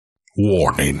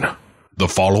Warning. The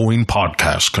following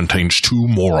podcast contains two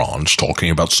morons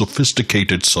talking about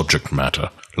sophisticated subject matter,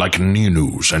 like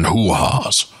ninus and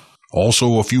hoo-has.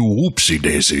 Also a few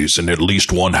whoopsie-daisies and at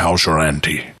least one house or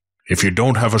auntie. If you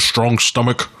don't have a strong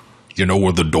stomach, you know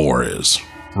where the door is.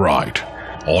 Right.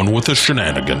 On with the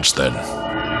shenanigans then.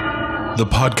 The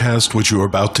podcast which you are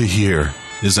about to hear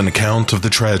is an account of the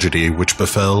tragedy which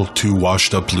befell two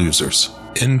washed-up losers.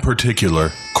 In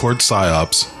particular, Court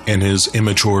PSYOPS and his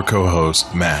immature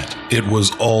co-host, Matt. It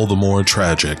was all the more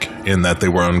tragic in that they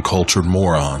were uncultured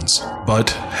morons.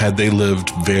 But had they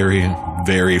lived very,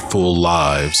 very full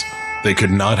lives, they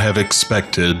could not have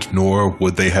expected, nor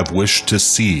would they have wished to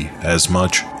see as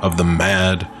much of the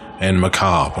mad and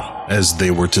macabre as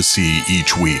they were to see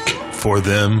each week. For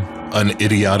them, an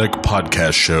idiotic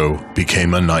podcast show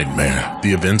became a nightmare.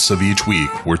 The events of each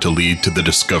week were to lead to the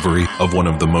discovery of one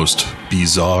of the most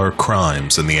bizarre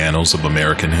crimes in the annals of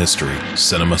American history,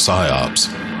 Cinema PSYOPS,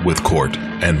 with Court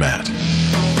and Matt.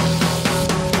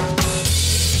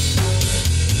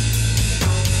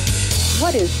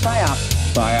 What is PSYOPS?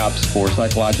 PSYOPS, for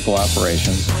psychological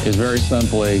operations, is very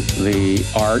simply the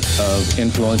art of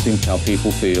influencing how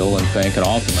people feel and think, and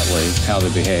ultimately how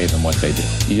they behave and what they do.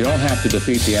 You don't have to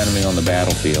defeat the enemy on the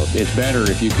battlefield. It's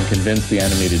better if you can convince the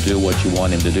enemy to do what you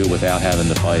want him to do without having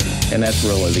to fight him. And that's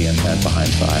really the intent behind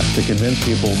PSYOPS, to convince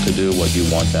people to do what you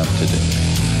want them to do.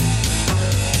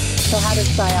 So how does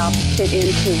PSYOPS fit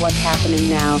into what's happening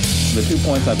now? The 2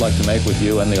 points I'd like to make with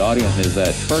you and the audience is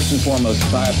that, first and foremost,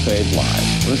 PSYOPS saves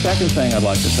lives. The second thing I'd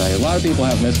like to say, a lot of people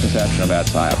have misconception about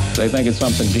PSYOPS. They think it's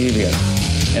something devious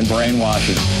and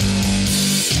brainwashing.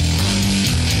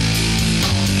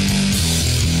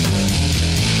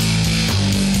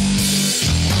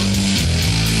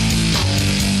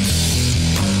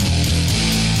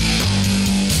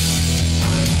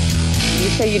 You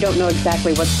say you don't know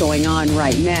exactly what's going on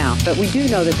right now, but we do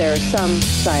know that there are some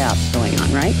PSYOPs going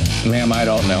on, right? Ma'am, I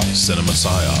don't know. Cinema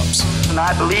PSYOPS. And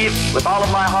I believe with all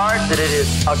of my heart that it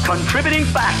is a contributing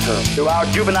factor to our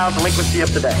juvenile delinquency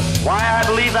of today. Why I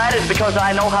believe that is because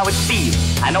I know how it feels.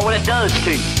 I know what it does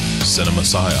to you. Cinema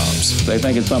PSYOPS. They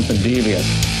think it's something devious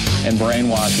and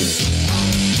brainwashing.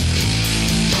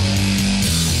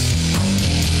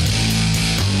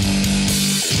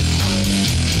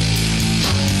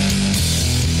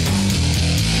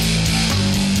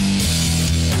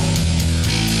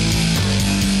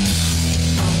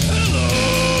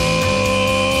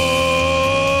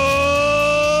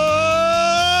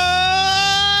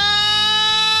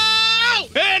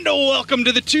 Welcome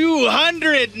to the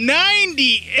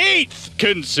 298th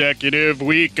consecutive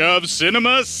week of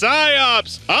Cinema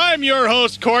PSYOPS. I'm your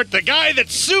host, Court, the guy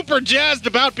that's super jazzed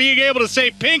about being able to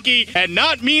say pinky and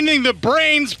not meaning the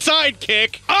brain's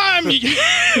sidekick. I'm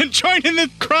joining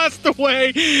across the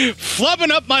way,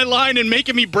 flubbing up my line and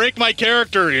making me break my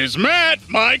character is Matt,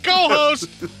 my co-host.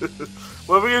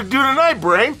 What are we going to do tonight,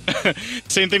 Brain?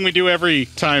 Same thing we do every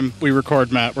time we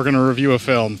record, Matt. We're going to review a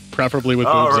film, preferably with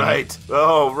boobs in it.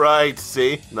 Oh, right.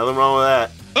 See? Nothing wrong with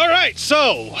that. All right,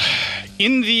 so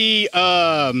in the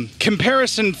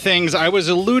comparison things, I was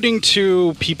alluding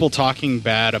to people talking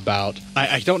bad about,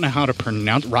 I don't know how to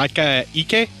pronounce, Reiko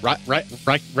Ike?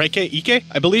 Reiko Ike,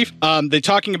 I believe. They're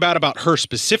talking about her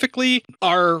specifically.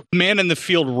 Our man in the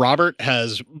field, Robert,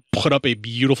 has put up a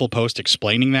beautiful post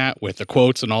explaining that with the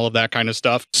quotes and all of that kind of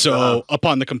stuff. So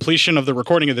upon the completion of the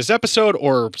recording of this episode,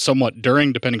 or somewhat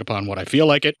during, depending upon what I feel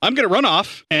like it, I'm going to run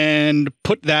off and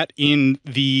put that in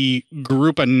the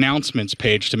group announcements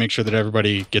page to make sure that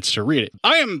everybody gets to read it.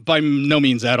 I am by no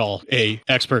means at all a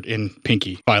expert in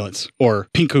pinky violence or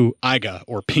pinku aiga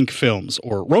or pink films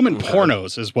or Roman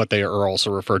pornos is what they are also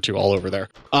referred to all over there.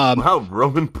 Wow,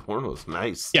 Roman pornos,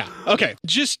 nice. Yeah. Okay.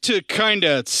 Just to kind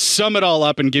of sum it all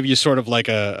up and give you sort of like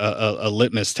a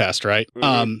litmus test, right?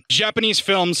 Mm-hmm. Japanese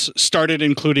films started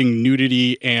including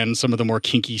nudity and some of the more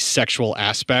kinky sexual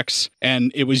aspects,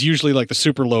 and it was usually like the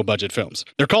super low budget films.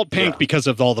 They're called pink because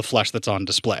of all the flesh that's on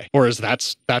display, or as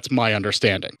that's my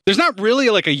understanding. There's not really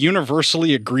like a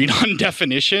universally agreed on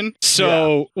definition.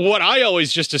 So what I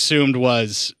always just assumed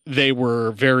was they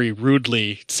were very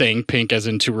rudely saying pink as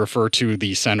in to refer to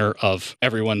the center of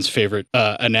everyone's favorite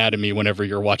anatomy whenever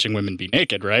you're watching women be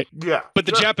naked, right? Yeah. But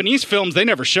the Japanese films, they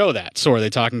never show that. So are they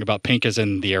talking about pink as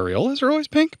in the areolas are always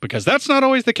pink? Because that's not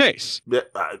always the case. Yeah,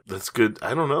 that's good.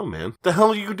 I don't know, man. The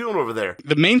hell are you doing over there?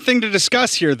 The main thing to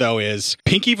discuss here, though, is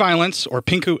pinky violence or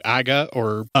pinku aga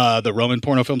or the Roman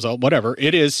porno films, whatever.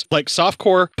 It is like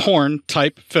softcore porn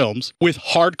type films with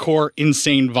hardcore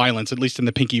insane violence, at least in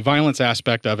the pinky violence violence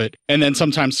aspect of it, and then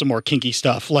sometimes some more kinky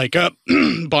stuff like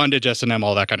bondage, S&M,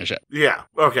 all that kind of shit. Yeah,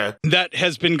 okay. That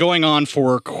has been going on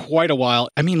for quite a while.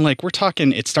 I mean, like, we're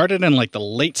talking, it started in like the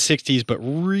late 60s, but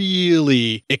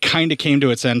really it kind of came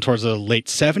to its end towards the late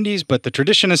 70s, but the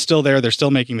tradition is still there. They're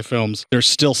still making the films. There's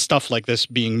still stuff like this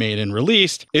being made and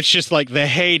released. It's just like the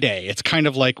heyday. It's kind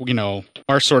of like, you know,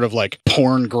 our sort of like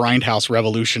porn grindhouse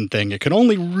revolution thing. It could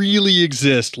only really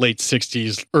exist late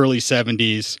 60s, early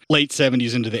 70s, late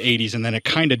 70s into the 80s, and then it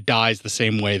kind of dies the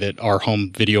same way that our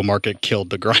home video market killed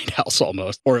the grindhouse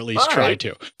almost, or at least tried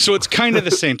to. So it's kind of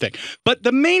the same thing. But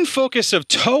the main focus of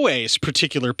Toei's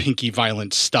particular pinky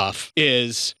violence stuff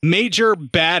is major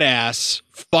badass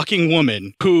fucking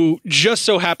woman who just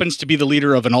so happens to be the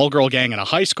leader of an all-girl gang in a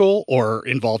high school, or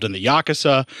involved in the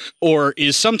Yakuza, or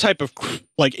is some type of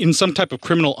in some type of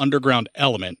criminal underground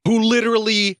element, who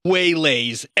literally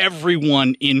waylays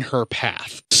everyone in her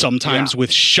path. Sometimes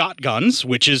with shotguns,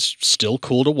 which is still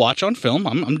cool to watch on film.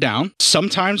 I'm down.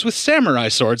 Sometimes with samurai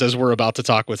swords, as we're about to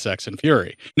talk with Sex and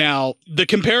Fury. Now, the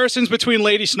comparisons between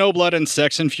Lady Snowblood and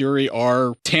Sex and Fury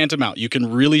are tantamount. You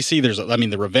can really see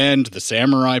the revenge, the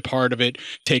samurai part of it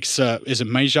takes, is it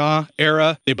Meiji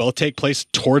era? They both take place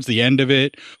towards the end of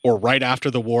it, or right after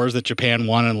the wars that Japan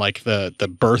won, and like the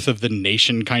birth of the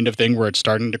nation kind of thing, where it's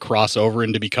starting to cross over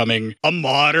into becoming a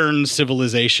modern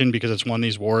civilization because it's won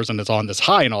these wars and it's on this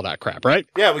high and all that crap, right?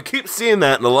 Yeah, we keep seeing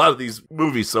that in a lot of these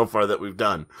movies so far that we've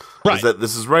done. Right. Is that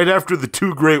this is right after the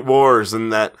two great wars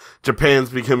and that Japan's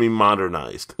becoming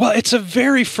modernized. Well, it's a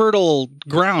very fertile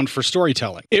ground for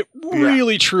storytelling. It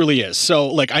really, truly is. So,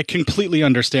 like, I completely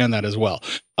understand that as well.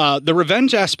 The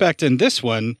revenge aspect in this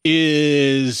one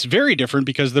is very different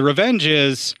because the revenge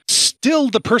is still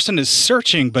the person is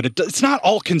searching, but it's not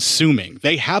all consuming.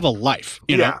 They have a life.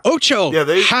 You know, Ocho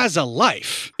has a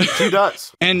life. She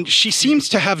does. And she seems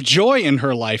to have joy in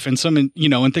her life and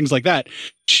and things like that.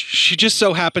 She just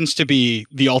so happens to be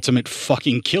the ultimate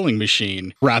fucking killing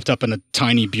machine wrapped up in a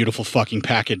tiny, beautiful fucking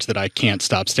package that I can't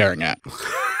stop staring at.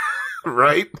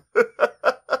 Right?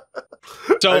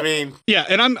 So, I mean, yeah,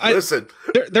 and listen.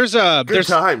 There's a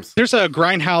times. There's a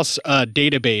Grindhouse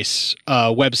database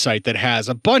website that has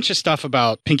a bunch of stuff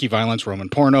about pinky violence, Roman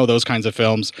porno, those kinds of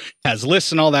films. Has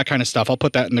lists and all that kind of stuff. I'll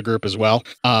put that in the group as well.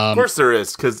 Of course there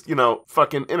is, because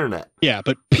fucking internet. Yeah,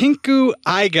 but Pinku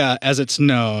Aiga, as it's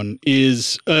known,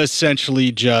 is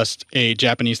essentially just a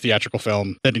Japanese theatrical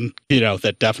film that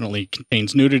that definitely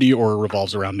contains nudity or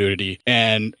revolves around nudity.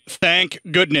 And thank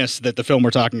goodness that the film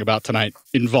we're talking about tonight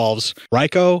involves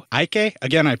Reiko Ike.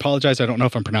 Again, I apologize. I don't know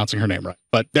if I'm pronouncing her name right,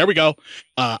 but there we go.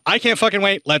 I can't fucking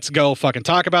wait. Let's go fucking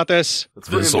talk about this.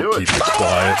 This'll keep it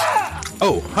quiet.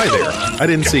 Oh, hi there. I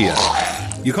didn't see you.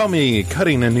 You caught me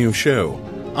cutting a new show.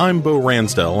 I'm Bo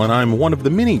Ransdell, and I'm one of the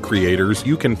many creators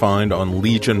you can find on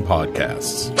Legion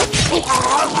Podcasts.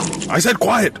 I said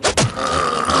quiet!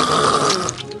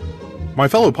 My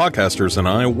fellow podcasters and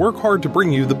I work hard to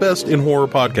bring you the best in horror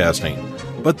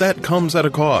podcasting, but that comes at a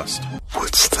cost.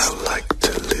 What's that like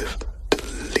to live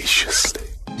deliciously?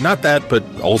 Not that, but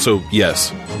also,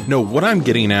 yes. No, what I'm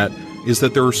getting at is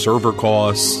that there are server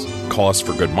costs, costs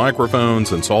for good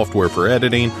microphones and software for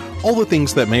editing, all the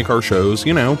things that make our shows,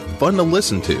 fun to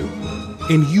listen to.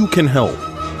 And you can help.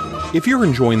 If you're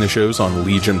enjoying the shows on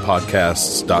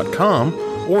legionpodcasts.com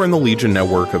or in the Legion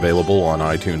Network available on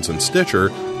iTunes and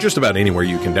Stitcher, just about anywhere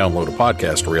you can download a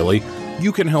podcast, really,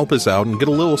 you can help us out and get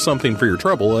a little something for your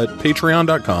trouble at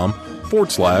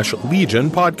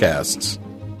patreon.com/Legion Podcasts.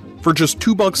 For just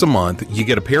 $2 a month, you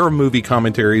get a pair of movie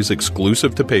commentaries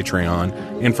exclusive to Patreon,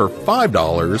 and for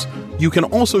 $5, you can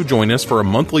also join us for a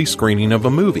monthly screening of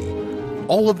a movie.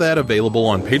 All of that available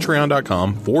on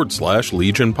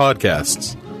patreon.com/Legion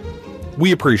Podcasts.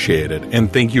 We appreciate it,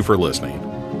 and thank you for listening.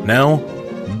 Now,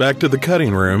 back to the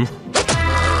cutting room.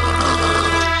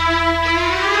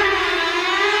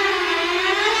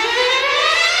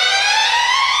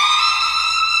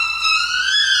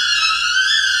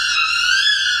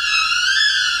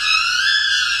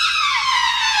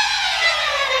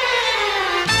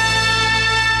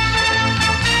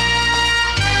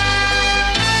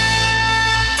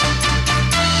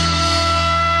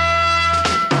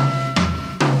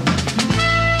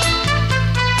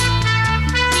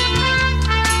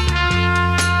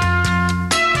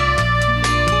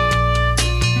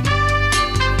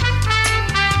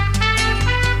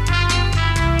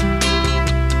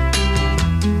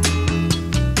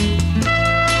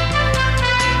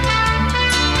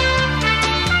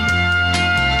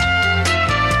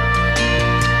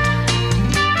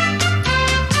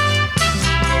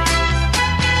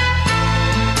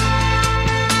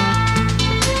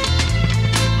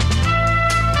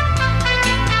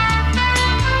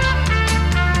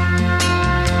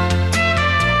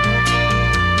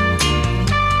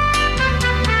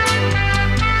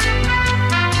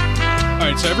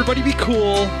 everybody be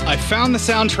cool. I found the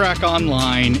soundtrack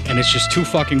online, and it's just too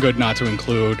fucking good not to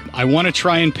include. I want to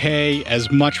try and pay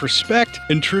as much respect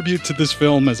and tribute to this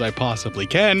film as I possibly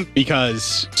can,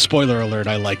 because, spoiler alert,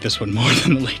 I like this one more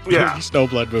than the late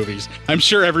Snowblood movies. I'm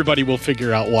sure everybody will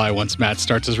figure out why once Matt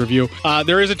starts his review.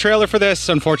 There is a trailer for this.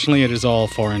 Unfortunately, it is all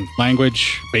foreign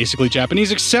language, basically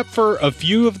Japanese, except for a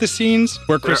few of the scenes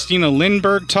where Christina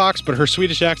Lindberg talks, but her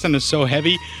Swedish accent is so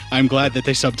heavy, I'm glad that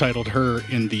they subtitled her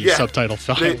in the subtitle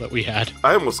file that we had.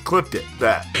 I almost clipped it,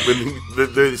 that,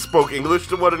 when they spoke English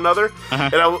to one another,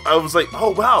 and I was like,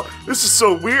 oh wow, this is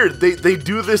so weird. They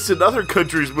do this in other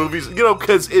countries' movies, you know,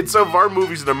 because in some of our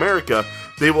movies in America,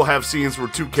 they will have scenes where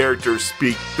two characters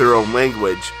speak their own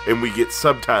language, and we get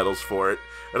subtitles for it.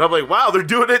 And I'm like, wow, they're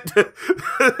doing it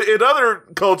in other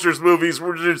cultures' movies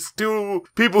where there's two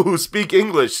people who speak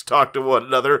English talk to one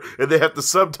another and they have to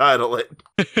subtitle it.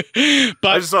 But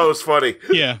I just thought it was funny.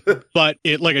 Yeah, but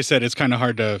like I said, it's kind of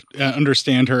hard to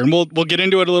understand her. And we'll get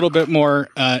into it a little bit more.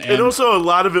 And also, a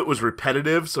lot of it was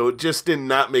repetitive, so it just did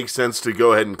not make sense to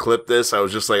go ahead and clip this. I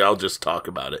was just like, I'll just talk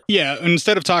about it. Yeah,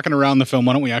 instead of talking around the film,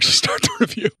 why don't we actually start the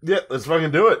review? Yeah, let's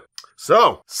fucking do it.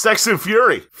 So, Sex and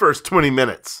Fury, first 20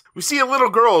 minutes. We see a little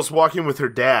girl is walking with her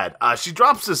dad. She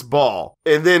drops this ball,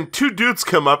 and then two dudes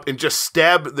come up and just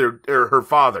stab her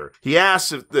father. He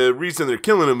asks if the reason they're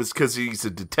killing him is because he's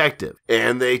a detective.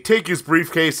 And they take his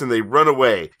briefcase and they run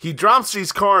away. He drops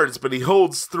these cards, but he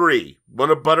holds 3.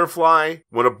 One a butterfly,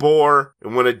 one a boar,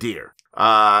 and one a deer.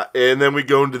 And then we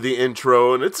go into the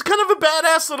intro, and it's kind of a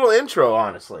badass little intro,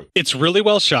 honestly. It's really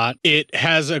well shot. It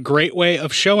has a great way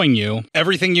of showing you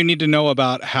everything you need to know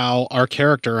about how our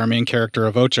main character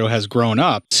of Ocho, has grown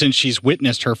up since she's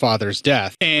witnessed her father's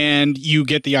death. And you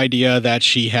get the idea that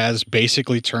she has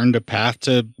basically turned a path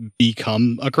to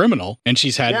become a criminal, and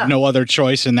she's had no other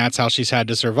choice, and that's how she's had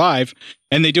to survive.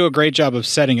 And they do a great job of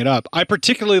setting it up. I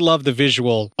particularly love the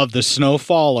visual of the snow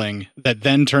falling that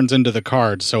then turns into the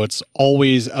cards. So it's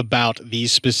always about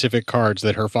these specific cards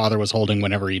that her father was holding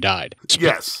whenever he died.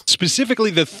 Yes.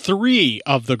 Specifically the 3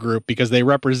 of the group, because they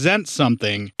represent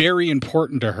something very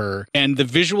important to her. And the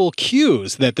visual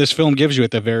cues that this film gives you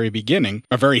at the very beginning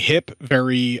are very hip,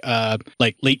 very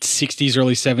like late 60s,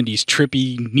 early 70s,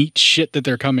 trippy, neat shit that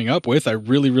they're coming up with. I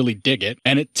really, really dig it.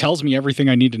 And it tells me everything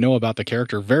I need to know about the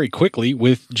character very quickly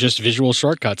with just visual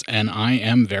shortcuts, and I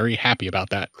am very happy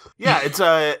about that. Yeah,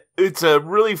 it's a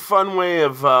really fun way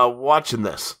of watching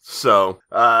this. So,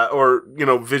 or, you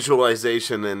know,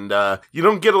 visualization, and you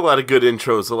don't get a lot of good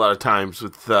intros a lot of times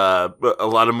with a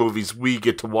lot of movies we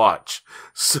get to watch.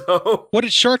 So what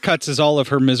it shortcuts is all of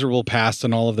her miserable past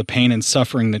and all of the pain and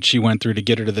suffering that she went through to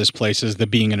get her to this place, as the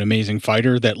being an amazing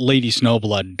fighter that Lady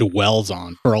Snowblood dwells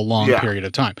on for a long period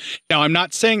of time. Now, I'm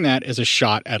not saying that as a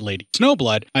shot at Lady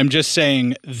Snowblood. I'm just saying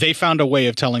they found a way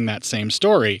of telling that same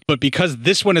story, but because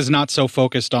this one is not so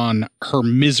focused on her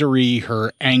misery,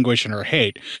 her anguish, and her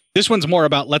hate, this one's more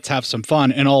about let's have some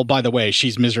fun, and oh, by the way,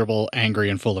 she's miserable, angry,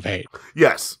 and full of hate.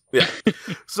 Yes. Yeah.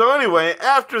 So anyway,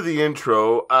 after the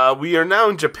intro, we are now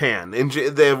in Japan.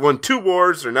 They have won 2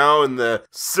 wars. They're now in the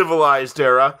civilized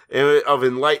era of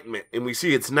enlightenment, and we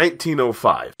see it's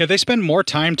 1905. Yeah, they spend more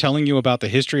time telling you about the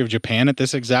history of Japan at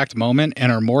this exact moment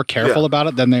and are more careful about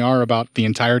it than they are about the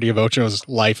entirety of Ocho's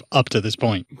life up to this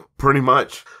point. Pretty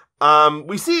much.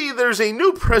 We see there's a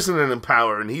new president in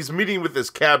power, and he's meeting with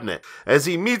his cabinet. As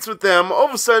he meets with them, all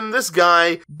of a sudden, this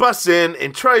guy busts in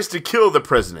and tries to kill the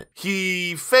president.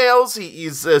 He fails.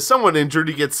 He's somewhat injured.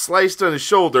 He gets sliced on his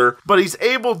shoulder, but he's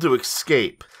able to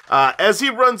escape. As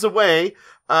he runs away,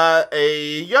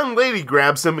 a young lady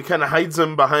grabs him and kind of hides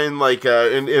him behind, like,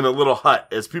 in a little hut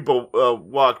as people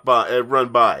run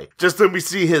by. Just then we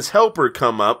see his helper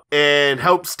come up and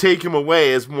helps take him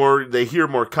away as they hear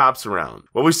more cops around.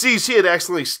 Well, we see she had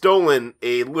accidentally stolen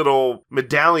a little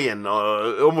medallion,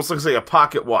 almost looks like a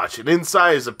pocket watch, and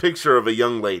inside is a picture of a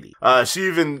young lady. She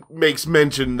even makes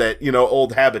mention that, you know,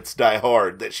 old habits die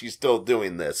hard, that she's still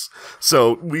doing this.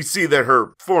 So we see that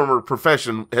her former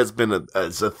profession has been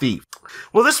as a thief.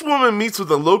 Well, this woman meets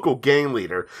with a local gang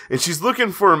leader, and she's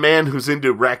looking for a man who's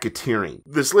into racketeering.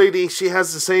 This lady, she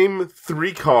has the same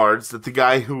 3 cards that the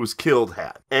guy who was killed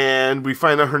had. And we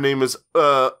find out her name is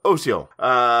Ocho.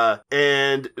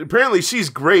 And apparently she's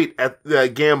great at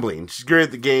gambling. She's great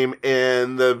at the game,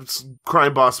 and the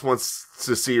crime boss wants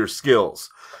to see her skills.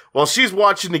 While she's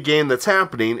watching the game that's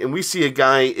happening, and we see a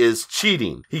guy is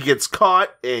cheating. He gets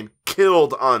caught and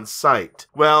killed on sight.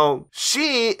 Well,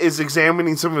 she is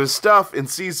examining some of his stuff and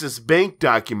sees this bank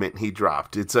document he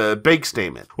dropped. It's a bank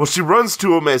statement. Well, she runs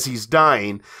to him as he's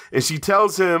dying, and she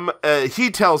tells him, he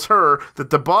tells her that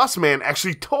the boss man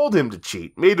actually told him to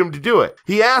cheat, made him to do it.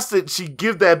 He asked that she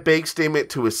give that bank statement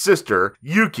to his sister,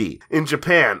 Yuki, in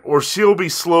Japan, or she'll be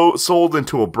sold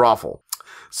into a brothel.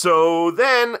 So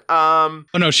then, oh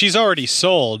no, she's already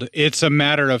sold. It's a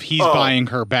matter of he's buying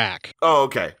her back. Oh,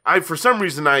 okay. For some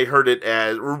reason I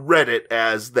read it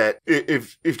as that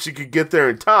if she could get there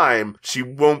in time, she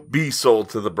won't be sold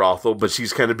to the brothel, but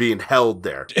she's kind of being held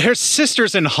there. Her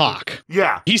sister's in hock.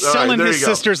 Yeah. He's selling his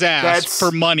sister's ass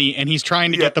for money, and he's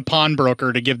trying to get the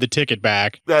pawnbroker to give the ticket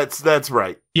back. That's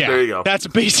right. Yeah. There you go. That's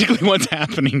basically what's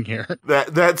happening here.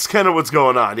 That's kind of what's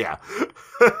going on, yeah.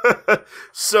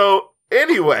 So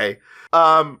anyway,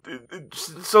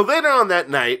 so later on that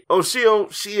night,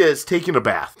 Oshio, she is taking a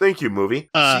bath. Thank you, movie.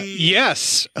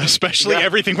 Yes, especially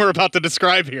everything we're about to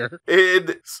describe here.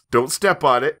 And don't step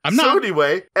on it. I'm not. So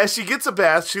anyway, as she gets a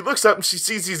bath, she looks up and she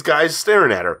sees these guys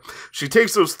staring at her. She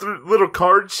takes those little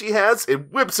cards she has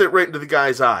and whips it right into the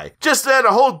guy's eye. Just then,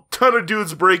 a whole ton of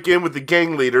dudes break in with the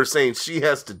gang leader saying she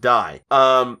has to die.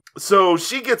 So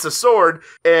she gets a sword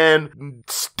and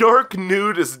stark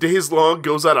nude as days long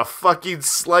goes on a fucking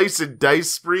slice and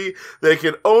dice spree that I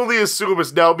can only assume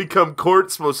has now become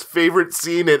Court's most favorite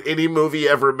scene in any movie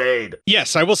ever made.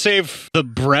 Yes, I will save the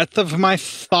breadth of my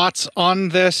thoughts on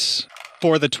this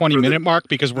for the 20-minute mark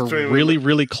because we're really,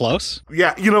 really close.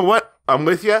 Yeah, you know what? I'm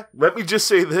with you. Let me just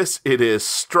say this. It is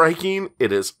striking.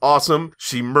 It is awesome.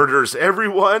 She murders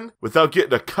everyone without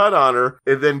getting a cut on her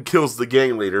and then kills the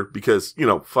gang leader because,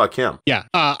 fuck him. Yeah.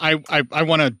 I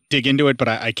want to dig into it, but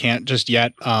I can't just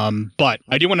yet. But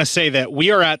I do want to say that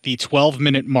we are at the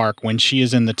 12-minute mark when she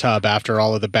is in the tub after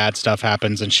all of the bad stuff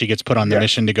happens and she gets put on the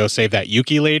mission to go save that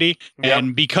Yuki lady. Yep.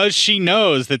 And because she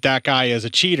knows that guy is a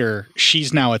cheater,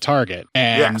 she's now a target.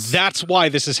 And that's why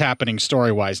this is happening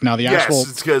story-wise. Now, the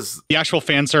actual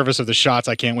fan service of the shots,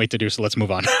 I can't wait to do, so let's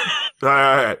move on. All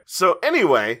right. So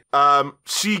anyway,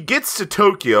 she gets to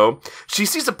Tokyo. She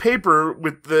sees a paper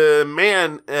with the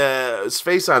man's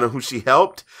face on it who she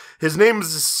helped. His name is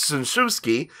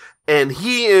Shonusuke, and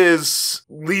he is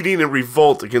leading a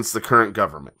revolt against the current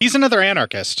government. He's another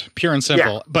anarchist, pure and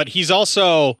simple. But he's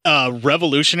also a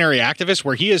revolutionary activist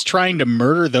where he is trying to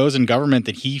murder those in government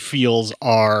that he feels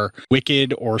are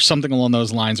wicked or something along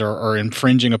those lines or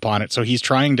infringing upon it. So he's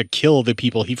trying to kill the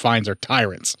people he finds are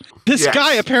tyrants. This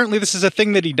guy, apparently this is a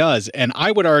thing that he does. And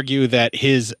I would argue that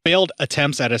his failed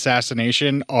attempts at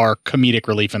assassination are comedic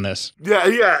relief in this. Yeah,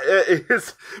 it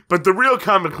is. But the real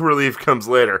comic relief comes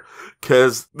later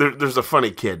because there's a funny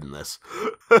kid in this.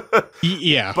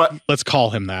 Yeah, but let's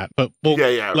call him that. But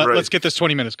let's get this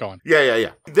 20 minutes going.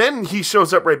 Yeah. Then he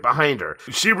shows up right behind her.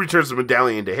 She returns the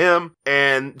medallion to him,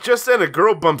 and just then a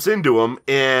girl bumps into him,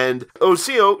 and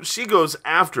Oshio, she goes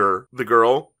after the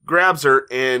girl, grabs her,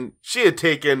 and she had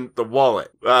taken the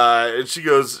wallet. And she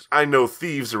goes, I know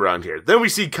thieves around here. Then we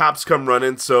see cops come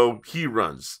running, so he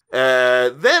runs.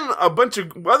 Then a bunch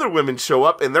of other women show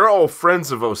up, and they're all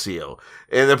friends of Oshio.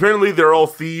 And apparently they're all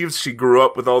thieves. She grew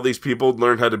up with all these people,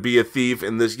 learned how to be a thief,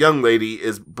 and this young lady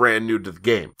is brand new to the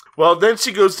game. Well, then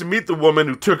she goes to meet the woman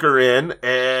who took her in,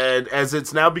 and as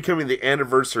it's now becoming the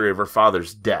anniversary of her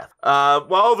father's death.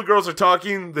 While all the girls are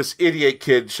talking, this idiot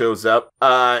kid shows up.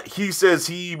 He says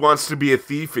he wants to be a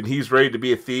thief, and he's ready to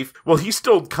be a thief. Well, he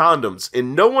stole condoms,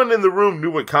 and no one in the room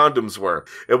knew what condoms were.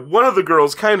 And one of the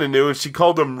girls kind of knew, and she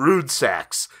called them rude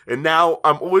sacks. And now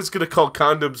I'm always going to call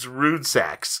condoms rude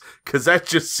sacks, because that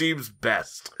just seems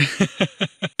best.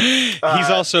 He's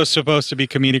also supposed to be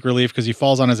comedic relief because he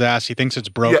falls on his ass. He thinks it's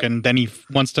broken. Then he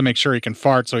wants to make sure he can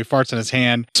fart, so he farts in his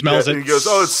hand, smells it. And he goes,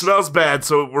 oh, it smells bad,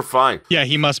 so we're fine. Yeah,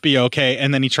 he must be okay.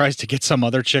 And then he tries to get some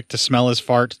other chick to smell his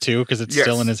fart, too, because it's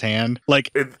still in his hand.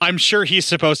 I'm sure he's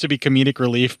supposed to be comedic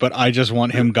relief, but I just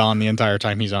want him gone the entire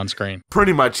time he's on screen.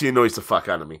 Pretty much, he annoys the fuck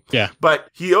out of me. Yeah. But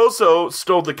he also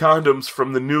stole the condoms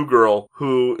from the new girl,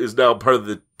 who is now part of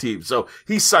the team. So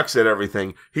he sucks at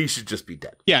everything. He should just be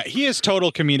dead. Yeah, he is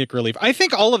total comedic relief. I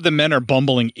think all of the men are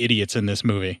bumbling idiots in this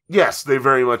movie. Yes, they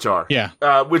very much are. Yeah.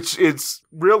 Which is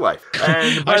real life.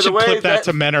 And by I should the way, clip that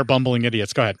to men are bumbling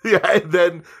idiots. Go ahead. Yeah, and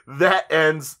then that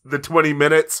ends the 20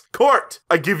 minutes. Court,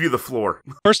 I give you the floor.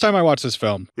 First time I watched this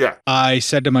film, yeah, I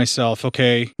said to myself,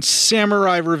 okay,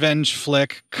 samurai revenge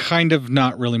flick, kind of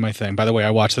not really my thing. By the way,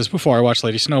 I watched this before. I watched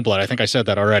Lady Snowblood. I think I said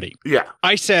that already. Yeah.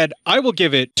 I said, I will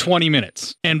give it 20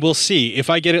 minutes. And we'll see. If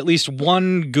I get at least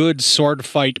one good sword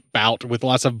fight bout with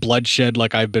lots of bloodshed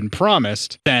like I've been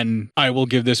promised, then I will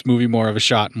give this movie more of a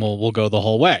shot and we'll go the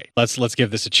whole way. Let's give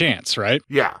this a chance, right?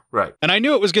 Yeah, right. And I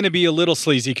knew it was going to be a little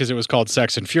sleazy because it was called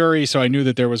Sex and Fury, so I knew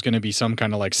that there was going to be some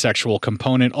kind of like sexual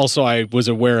component. Also, I was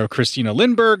aware of Christina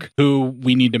Lindberg, who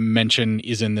we need to mention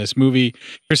is in this movie.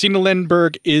 Christina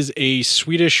Lindberg is a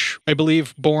Swedish, I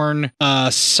believe, born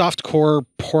softcore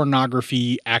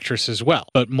pornography actress as well,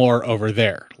 but more over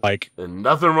there. Like, and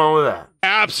nothing wrong with that.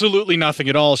 Absolutely nothing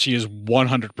at all. She is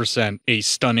 100% a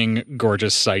stunning,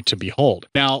 gorgeous sight to behold.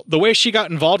 Now, the way she got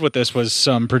involved with this was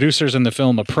some producers in the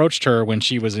film approached her when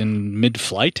she was in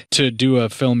mid-flight to do a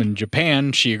film in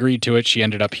Japan. She agreed to it. She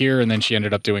ended up here, and then she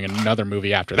ended up doing another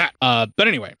movie after that. But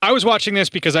anyway, I was watching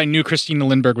this because I knew Christina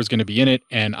Lindberg was going to be in it,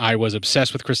 and I was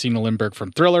obsessed with Christina Lindberg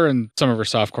from Thriller and some of her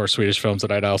softcore Swedish films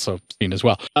that I'd also seen as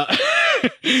well.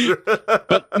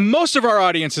 But most of our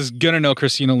audience is going to know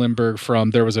Christina Lindberg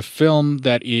from, there was a film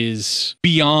that is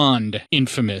beyond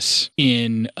infamous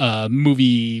in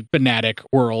movie fanatic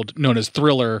world known as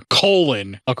Thriller,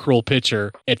 A Cruel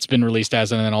Picture. It's been released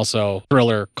as, and then also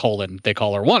Thriller, They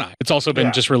Call Her One Eye. It's also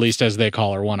been just released as They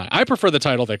Call Her One Eye. I prefer the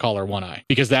title They Call Her One Eye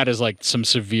because that is like some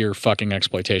severe fucking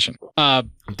exploitation.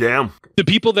 Damn. The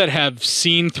people that have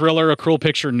seen Thriller, A Cruel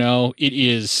Picture know it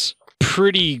is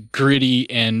pretty gritty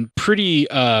and pretty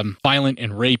violent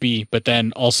and rapey, but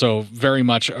then also very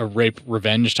much a rape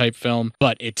revenge type film.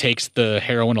 But it takes the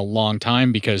heroine a long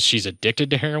time because she's addicted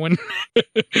to heroin.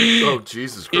 Oh,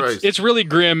 Jesus Christ. It's really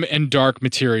grim and dark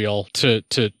material to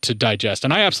digest.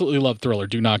 And I absolutely love Thriller,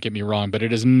 do not get me wrong, but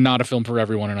it is not a film for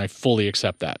everyone, and I fully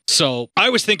accept that. So I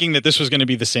was thinking that this was going to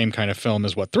be the same kind of film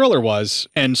as what Thriller was,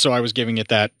 and so I was giving it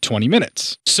that 20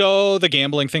 minutes. So the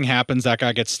gambling thing happens, that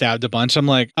guy gets stabbed a bunch. I'm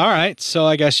like, all right, so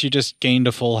I guess you just gained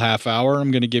a full half hour.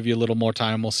 I'm going to give you a little more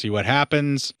time. We'll see what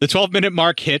happens. The 12-minute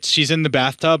mark hits. She's in the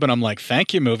bathtub, and I'm like,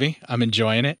 thank you, movie. I'm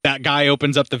enjoying it. That guy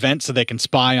opens up the vent so they can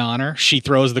spy on her. She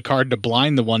throws the card to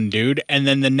blind the one dude, and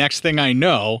then the next thing I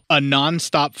know, a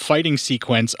nonstop fighting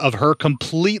sequence of her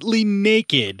completely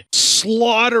naked,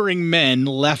 slaughtering men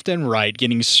left and right,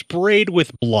 getting sprayed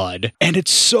with blood, and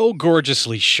it's so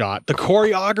gorgeously shot. The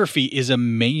choreography is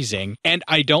amazing, and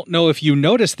I don't know if you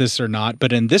noticed this or not,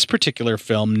 but in this particular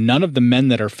film, none of the men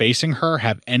that are facing her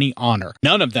have any honor.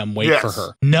 None of them wait for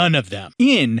her. None of them.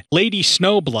 In Lady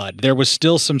Snowblood, there was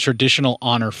still some traditional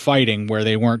honor fighting where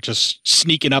they weren't just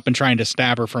sneaking up and trying to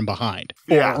stab her from behind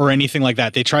or anything like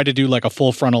that. They tried to do like a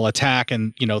full frontal attack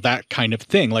and, you know, that kind of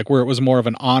thing, like where it was more of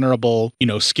an honorable, you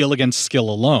know, skill against skill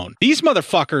alone. These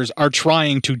motherfuckers are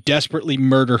trying to desperately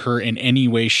murder her in any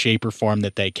way, shape, or form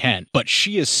that they can. But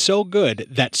she is so good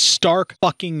that stark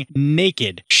fucking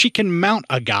naked, she can mount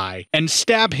a guy and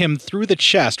stab him through the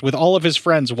chest with all of his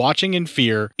friends watching in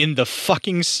fear in the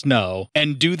fucking snow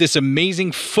and do this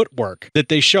amazing footwork that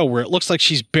they show where it looks like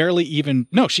she's barely even,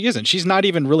 no, she isn't. She's not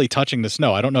even really touching the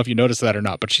snow. I don't know if you noticed that or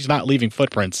not, but she's not leaving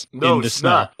footprints in the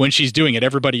snow when she's doing it.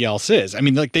 Everybody else is. I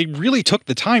mean, like, they really took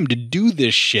the time to do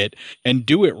this shit and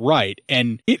do it right.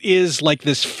 And it is like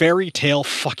this fairy tale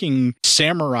fucking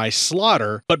samurai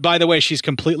slaughter. But by the way, she's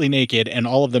completely naked and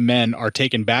all of the men are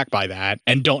taken back by that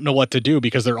and don't know what to do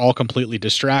because they're all completely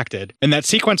distracted. And that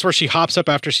sequence where she hops up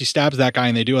after she stabs that guy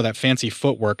and they do all that fancy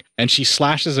footwork and she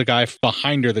slashes a guy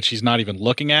behind her that she's not even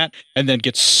looking at and then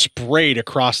gets sprayed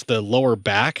across the lower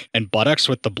back and buttocks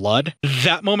with the blood.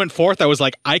 That moment forth, I was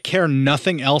like, I care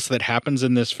nothing else that happens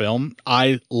in this film.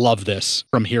 I love this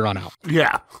from here on out.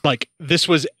 Yeah. Like, this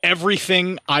was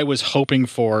everything I was hoping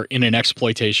for in an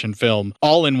exploitation film,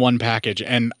 all in one package.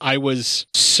 And I was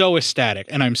so ecstatic.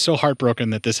 And I'm so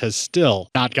heartbroken that this has still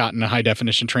not gotten a high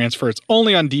definition transfer. It's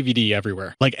only on DVD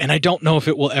everywhere. Like, and I don't know if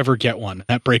it will ever get one.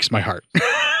 That breaks my heart.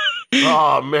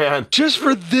 Oh, man. Just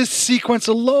for this sequence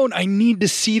alone, I need to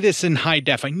see this in high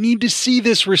def. I need to see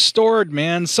this restored,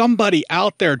 man. Somebody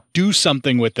out there do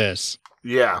something with this.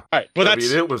 Yeah. All right. Well, I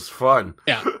mean, it was fun.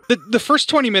 Yeah. The first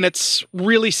 20 minutes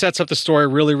really sets up the story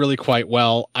really, really quite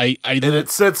well. And it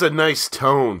sets a nice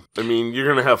tone. I mean, you're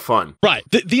going to have fun. Right.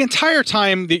 The entire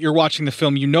time that you're watching the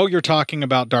film, you know you're talking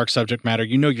about dark subject matter.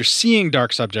 You know you're seeing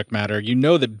dark subject matter. You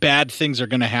know that bad things are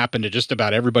going to happen to just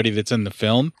about everybody that's in the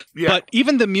film. Yeah. But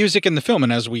even the music in the film,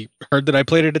 and as we heard that I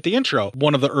played it at the intro,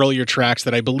 one of the earlier tracks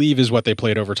that I believe is what they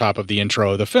played over top of the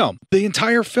intro of the film. The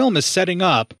entire film is setting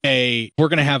up we're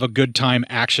going to have a good time time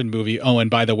action movie. Oh, and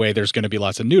by the way, there's going to be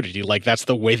lots of nudity. Like, that's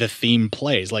the way the theme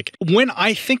plays. Like, when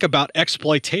I think about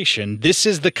exploitation, this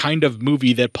is the kind of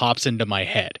movie that pops into my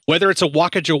head. Whether it's a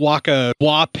Waka Jawaka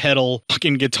wah pedal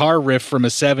fucking guitar riff from a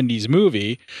 70s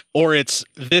movie, or it's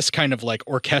this kind of like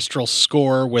orchestral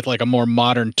score with like a more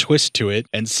modern twist to it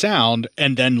and sound,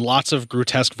 and then lots of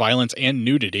grotesque violence and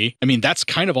nudity. I mean, that's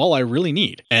kind of all I really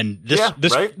need. And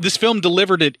this film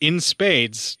delivered it in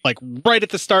spades, like right at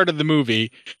the start of the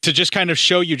movie, to just kind of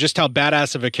show you just how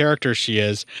badass of a character she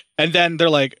is. And then they're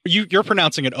like, you're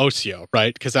pronouncing it Ocio,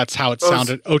 right? Because that's how it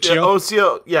sounded. Ocio? Yeah,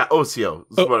 Ocio. Yeah, Ocio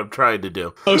is what I'm trying to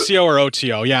do. Ocio or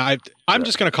Ocho. Yeah, I'm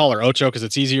just going to call her Ocho because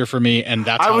it's easier for me. And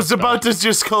that's I was about to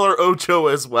just call her Ocho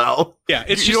as well. Yeah,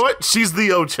 it's you know what? She's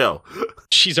the Ocho.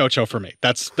 She's Ocho for me.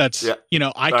 That's yeah. You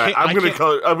know, I can't. Right, I'm gonna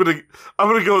call her. I'm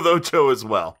gonna go with Ocho as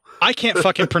well. I can't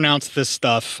fucking pronounce this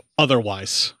stuff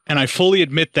otherwise. And I fully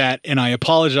admit that, and I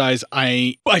apologize.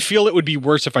 I feel it would be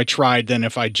worse if I tried than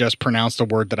if I just pronounced a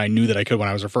word that I knew that I could when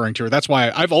I was referring to her. That's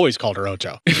why I've always called her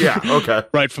Ocho. Yeah, okay.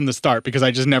 Right from the start, because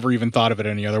I just never even thought of it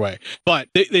any other way. But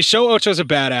they show Ocho as a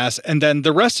badass, and then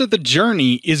the rest of the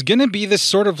journey is going to be this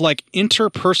sort of like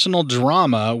interpersonal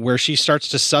drama where she starts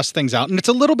to suss things out. And it's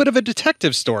a little bit of a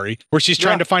detective story where she's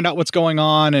trying to find out what's going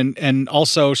on, and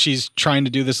also she's trying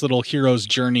to do this little hero's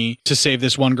journey to save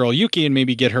this one girl, Yuki, and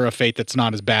maybe get her a fate that's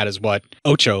not as bad as what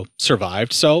Ocho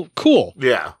survived. So cool.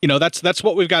 Yeah. You know, that's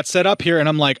what we've got set up here. And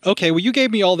I'm like, okay, well, you gave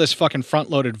me all this fucking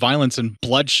front-loaded violence and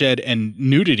bloodshed and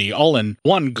nudity all in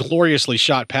one gloriously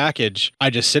shot package. I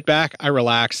just sit back, I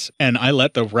relax, and I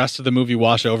let the rest of the movie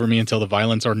wash over me until the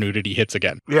violence or nudity hits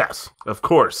again. Yes, of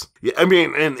course. Yeah, I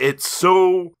mean, and it's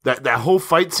so that whole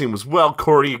fight scene was well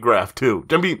choreographed too.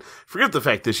 I mean, forget the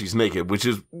fact that she's naked, which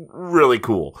is really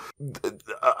cool.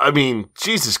 I mean,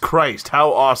 Jesus Christ,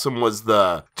 how awesome was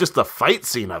the fight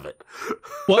scene of it?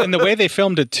 Well, and the way they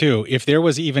filmed it too, if there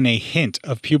was even a hint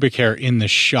of pubic hair in the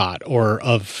shot or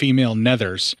of female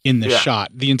nethers in the shot,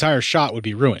 the entire shot would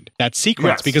be ruined. That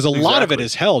sequence, because a lot of it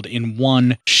is held in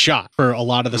one shot for a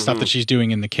lot of the stuff that she's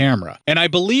doing in the camera. And I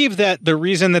believe that the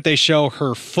reason that they show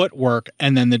her footwork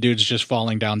and then the dude's just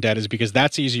falling down dead is because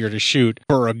that's easier to shoot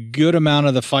for a good amount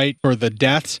of the fight for the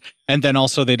deaths. And then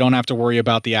also they don't have to worry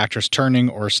about the actress turning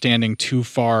or standing too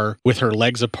far with her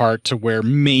legs apart to where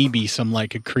maybe some light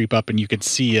could creep up and you could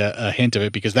see a hint of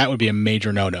it, because that would be a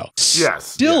major no-no. Yes.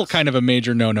 Still kind of a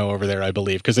major no-no over there, I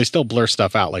believe, because they still blur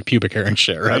stuff out like pubic hair and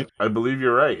shit, right? I believe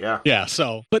you're right, yeah. Yeah,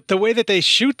 so, but the way that they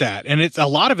shoot that, and it's a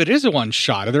lot of it is a one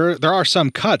shot. There are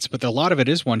some cuts, but a lot of it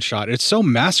is one shot. It's so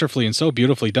masterfully and so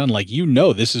beautifully done. Like, you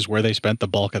know, this is where they spent the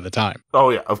bulk of the time. Oh,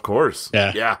 yeah, of course.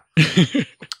 Yeah. Yeah.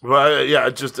 Well, yeah,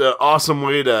 just an awesome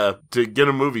way to get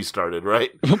a movie started, right?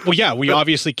 Well, yeah, we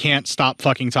obviously can't stop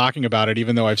fucking talking about it,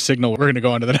 even though I've signaled we're going to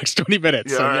go on to the next 20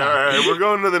 minutes. Yeah, so, all right, we're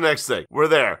going to the next thing. We're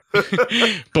there.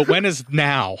 But when is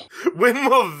now? When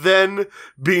will then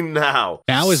be now?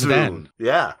 Now is soon. then.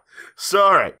 Yeah. So,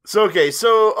 all right. So, okay.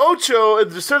 So, Ocho,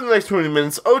 at the start of the next 20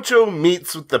 minutes, Ocho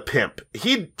meets with the pimp.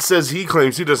 He says he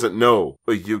claims he doesn't know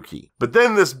a Yuki. But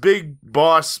then this big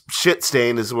boss shit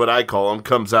stain is what I call him,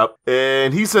 comes up.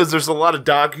 And he says there's a lot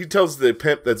of he tells the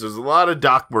pimp that there's a lot of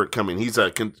dock work coming.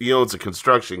 He owns a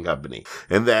construction company.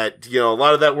 And that, a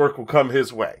lot of that work will come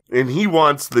his way. And he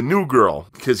wants the new girl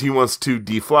because he wants to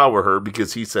deflower her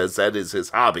because he says that is his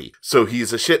hobby. So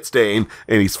he's a shit stain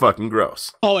and he's fucking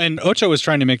gross. Oh, and Ocho was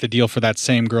trying to make the deal for that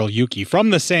same girl, Yuki,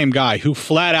 from the same guy who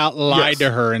flat out lied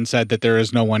to her and said that there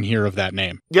is no one here of that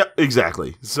name. Yep,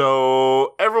 exactly.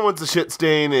 So everyone's a shit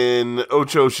stain and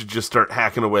Ocho should just start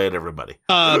hacking away at everybody.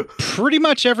 Pretty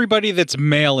much everybody that's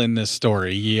male in this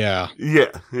story, yeah.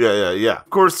 Yeah. Of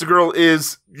course, the girl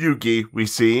is Yuki, we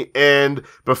see, and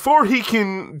before he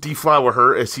can deflower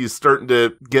her as he's starting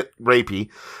to get rapey,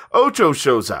 Ocho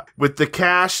shows up with the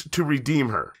cash to redeem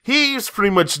her. He's pretty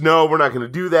much, no, we're not going to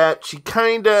do that. She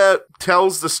kind of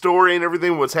tells the story and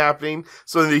everything, what's happening,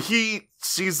 so that he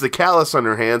sees the callus on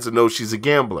her hands and knows she's a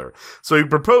gambler. So he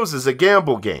proposes a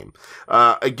gamble game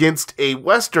against a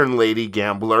Western lady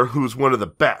gambler who's one of the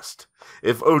best.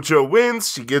 If Ocho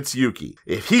wins, she gets Yuki.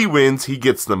 If he wins, he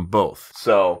gets them both.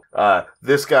 So,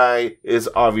 this guy is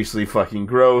obviously fucking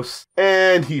gross,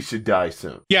 and he should die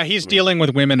soon. Yeah, he's dealing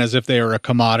with women as if they are a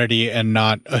commodity and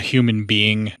not a human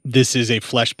being. This is a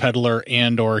flesh peddler,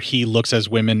 and or he looks as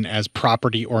women as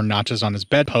property or notches on his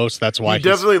bedpost. That's why he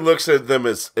definitely looks at them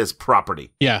as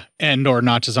property. Yeah, and or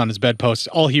notches on his bedpost.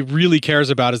 All he really cares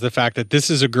about is the fact that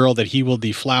this is a girl that he will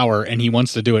deflower, and he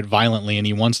wants to do it violently, and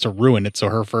he wants to ruin it, so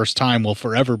her first time will will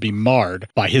forever be marred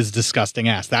by his disgusting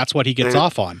ass. That's what he gets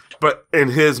off on. But in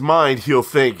his mind, he'll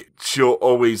think she'll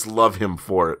always love him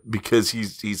for it because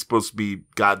he's supposed to be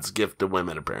God's gift to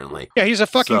women, apparently. Yeah, he's a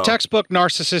fucking textbook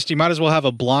narcissist. He might as well have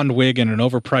a blonde wig and an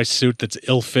overpriced suit that's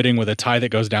ill-fitting with a tie that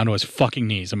goes down to his fucking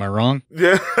knees. Am I wrong?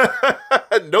 Yeah.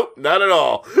 Nope, not at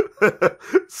all.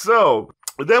 So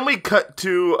then we cut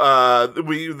to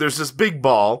there's this big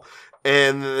ball.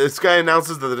 And this guy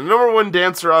announces that the number one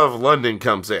dancer out of London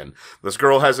comes in. This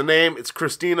girl has a name. It's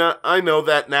Christina. I know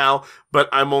that now, but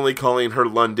I'm only calling her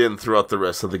London throughout the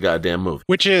rest of the goddamn movie.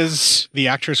 Which is the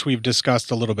actress we've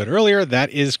discussed a little bit earlier. That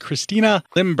is Christina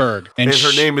Lindberg. And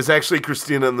her name is actually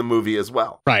Christina in the movie as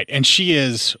well. Right. And she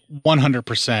is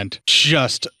 100%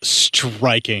 just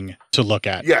striking to look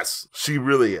at. Yes, she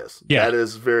really is. Yeah. That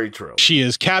is very true. She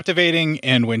is captivating,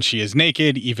 and when she is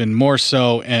naked, even more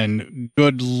so. And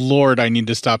good Lord, I need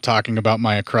to stop talking about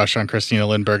my crush on Christina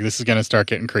Lindberg. This is going to start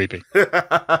getting creepy.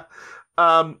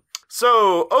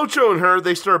 So Ocho and her,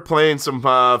 they start playing some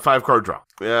 5-card draw.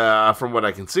 From what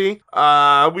I can see.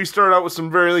 We start out with some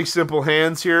very simple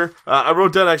hands here. I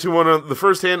wrote down actually one of the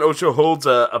first hand. Ocho holds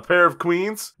a pair of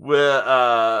queens with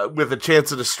a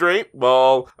chance at a straight,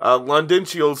 while London,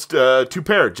 she holds 2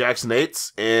 pair, jacks and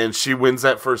 8s, and she wins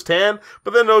that first hand.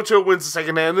 But then Ocho wins the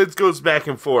second hand, and it goes back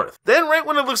and forth. Then right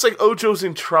when it looks like Ocho's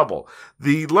in trouble,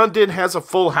 the London has a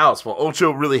full house, while Ocho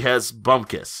really has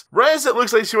bumkus. Right as it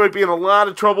looks like she might be in a lot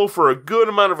of trouble for a good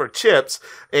amount of her chips,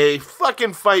 a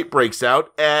fucking fight breaks out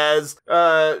as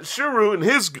Shuru and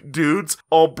his dudes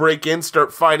all break in,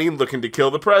 start fighting, looking to kill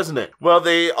the president. Well,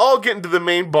 they all get into the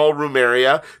main ballroom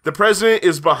area. The president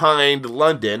is behind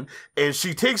London, and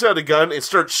she takes out a gun and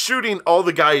starts shooting all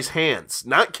the guys' hands.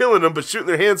 Not killing them, but shooting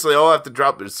their hands so they all have to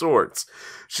drop their swords.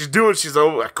 She's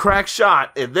a crack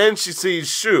shot, and then she sees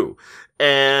Shu.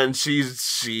 And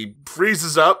she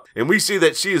freezes up, and we see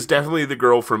that she is definitely the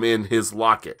girl from in his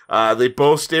locket. They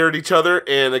both stare at each other,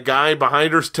 and a guy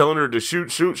behind her's telling her to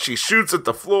shoot. She shoots at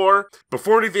the floor.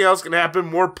 Before anything else can happen,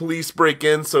 more police break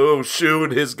in, so Shu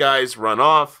and his guys run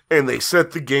off, and they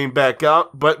set the game back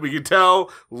up. But we can tell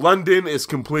London is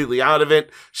completely out of it.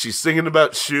 She's thinking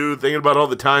about Shu, thinking about all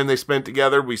the time they spent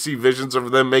together. We see visions of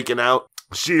them making out.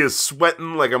 She is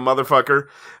sweating like a motherfucker.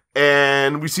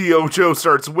 And we see Ocho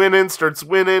starts winning.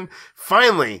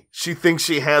 Finally, she thinks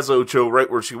she has Ocho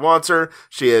right where she wants her.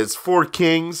 She has 4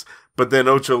 kings, but then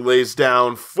Ocho lays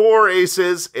down 4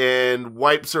 aces and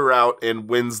wipes her out and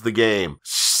wins the game.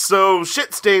 So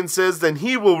Shitstain says then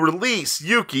he will release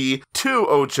Yuki to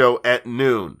Ocho at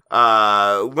noon.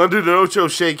 London and Ocho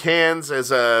shake hands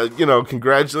as a,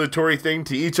 congratulatory thing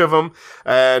to each of them.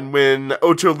 And when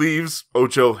Ocho leaves,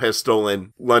 Ocho has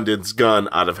stolen London's gun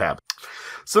out of habit.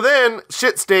 So then,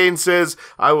 Shitstain says,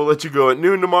 I will let you go at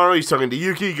noon tomorrow. He's talking to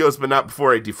Yuki. He goes, but not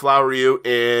before I deflower you.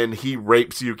 And he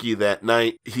rapes Yuki that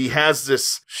night. He has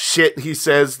this shit, he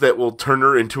says, that will turn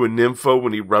her into a nympho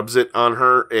when he rubs it on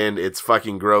her. And it's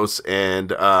fucking gross.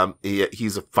 And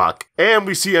he's a fuck. And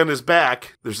we see on his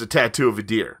back, there's a tattoo of a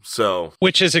deer. So,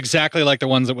 which is exactly like the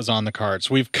ones that was on the cards.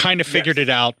 We've kind of figured it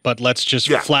out, but let's just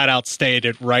flat out state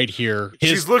it right here.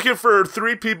 She's looking for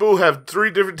 3 people who have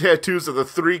 3 different tattoos of the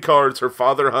 3 cards her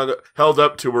father held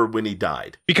up to her when he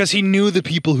died. Because he knew the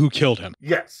people who killed him.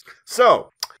 Yes.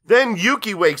 So, then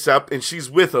Yuki wakes up and she's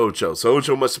with Ocho. So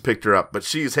Ocho must have picked her up, but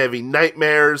she's having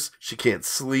nightmares. She can't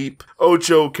sleep.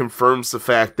 Ocho confirms the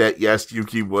fact that, yes,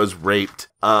 Yuki was raped.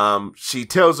 She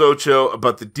tells Ocho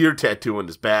about the deer tattoo on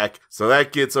his back, so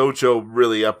that gets Ocho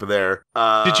really up there.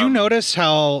 Did you notice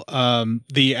how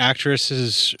the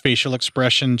actress's facial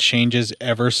expression changes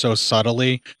ever so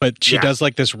subtly, but she does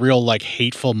like this real like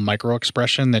hateful micro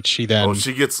expression that she then... Oh,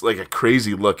 she gets like a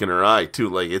crazy look in her eye too,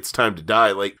 like it's time to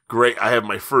die, like great, I have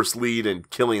my first lead in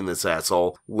killing this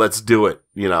asshole, let's do it.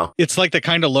 It's like the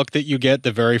kind of look that you get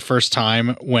the very first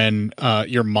time when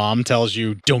your mom tells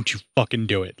you, don't you fucking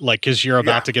do it. Like, because you're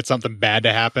about to get something bad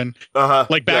to happen.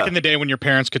 Like back in the day when your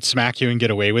parents could smack you and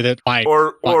get away with it. My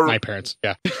parents,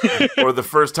 Or the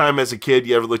first time as a kid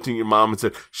you ever looked at your mom and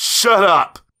said, shut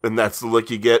up. And that's the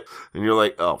look you get. And you're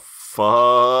like, oh,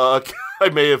 fuck. I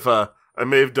may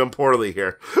have done poorly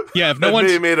here. Yeah, if no one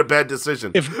made a bad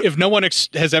decision. If no one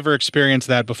has ever experienced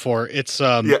that before, it's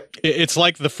it's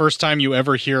like the first time you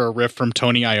ever hear a riff from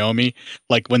Tony Iommi,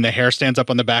 like when the hair stands up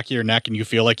on the back of your neck and you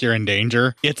feel like you're in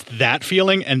danger. It's that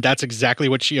feeling, and that's exactly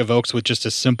what she evokes with just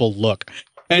a simple look.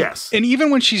 And, and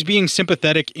even when she's being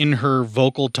sympathetic in her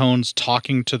vocal tones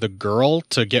talking to the girl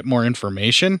to get more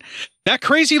information, That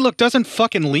crazy look doesn't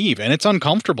fucking leave, and it's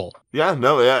uncomfortable. Yeah,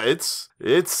 no, yeah, it's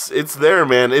there,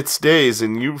 man. It stays,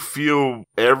 and you feel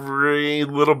every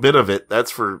little bit of it.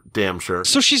 That's for damn sure.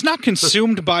 So she's not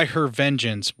consumed by her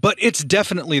vengeance, but it's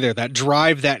definitely there. That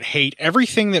drive, that hate,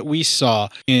 everything that we saw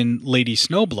in Lady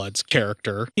Snowblood's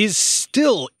character is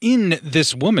still in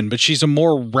this woman, but she's a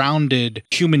more rounded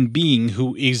human being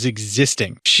who is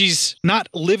existing. She's not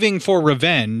living for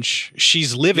revenge.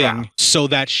 She's living so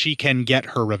that she can get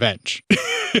her revenge.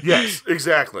 Yes,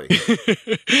 exactly.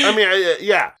 I mean,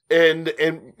 yeah. And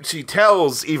she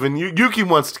tells even Yuki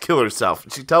wants to kill herself.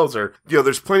 She tells her,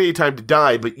 there's plenty of time to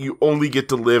die, but you only get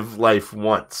to live life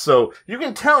once. So you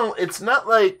can tell it's not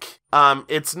like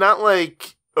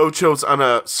Ocho's on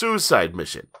a suicide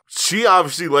mission. She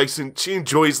obviously she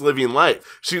enjoys living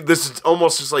life. This is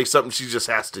almost just like something she just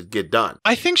has to get done.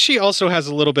 I think she also has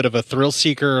a little bit of a thrill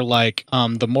seeker, like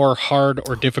the more hard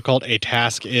or difficult a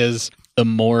task is, the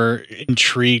more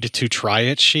intrigued to try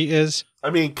it she is. I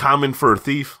mean, common for a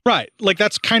thief. Right. Like,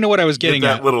 that's kind of what I was getting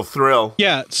at. That little thrill.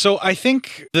 Yeah. So I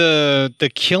think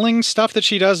the killing stuff that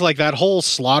she does, like that whole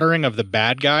slaughtering of the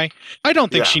bad guy, I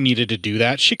don't think she needed to do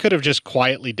that. She could have just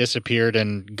quietly disappeared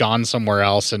and gone somewhere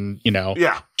else and,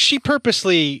 Yeah. She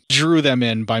purposely drew them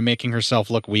in by making herself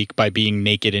look weak by being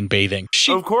naked and bathing.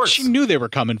 Of course. She knew they were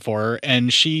coming for her,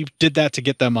 and she did that to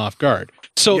get them off guard.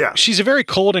 So she's a very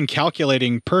cold and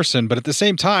calculating person, but at the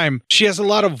same time, she has a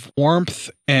lot of warmth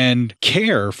and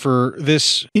care for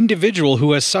this individual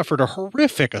who has suffered a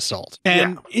horrific assault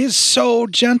and is so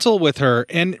gentle with her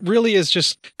and really is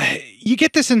just, you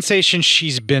get the sensation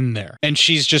she's been there and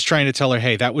she's just trying to tell her,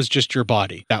 hey, that was just your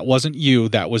body. That wasn't you.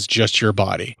 That was just your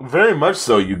body. Very much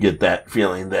so. You get that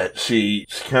feeling that she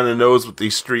kind of knows what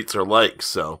these streets are like.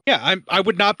 So yeah, I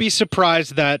would not be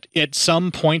surprised that at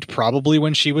some point, probably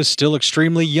when she was still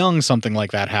extremely young, something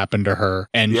like that happened to her.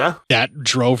 And that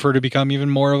drove her to become even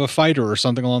more of a fighter or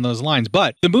something along those lines.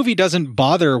 But the movie doesn't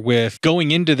bother with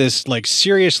going into this like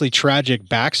seriously tragic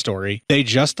backstory. They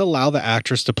just allow the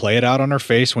actress to play it out on her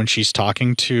face when she's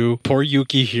talking to poor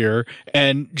Yuki here.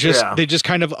 And they just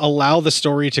kind of allow the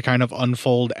story to kind of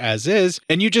unfold as is.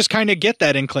 And you just kind of get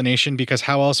that inclination because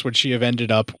how else would she have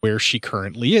ended up where she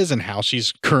currently is and how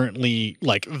she's currently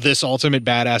like this ultimate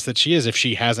badass that she is if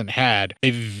she hasn't had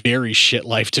a very shit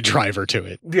life to drive her to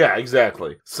it. Yeah,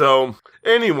 exactly. So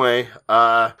anyway,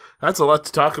 that's a lot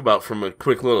to talk about from a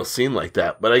quick little scene like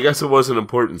that, but I guess it was an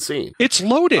important scene. It's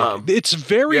loaded. It's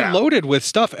very loaded with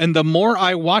stuff, and the more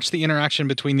I watch the interaction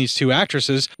between these two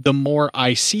actresses, the more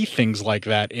I see things like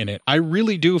that in it. I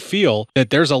really do feel that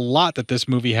there's a lot that this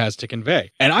movie has to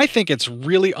convey, and I think it's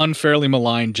really unfairly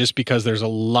maligned just because there's a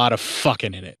lot of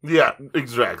fucking in it. Yeah,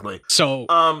 exactly. So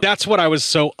that's what I was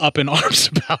so up in arms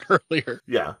about earlier.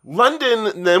 Yeah.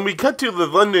 London, then we cut to the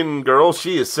London girl.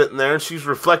 She is sitting there, and she's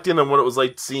reflecting on what it was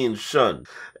like seeing Shun.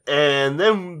 And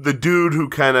then the dude who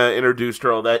kind of introduced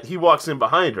her all that, he walks in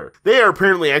behind her. They are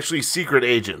apparently actually secret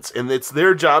agents, and it's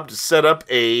their job to set up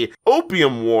a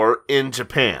opium war in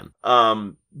Japan.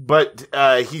 But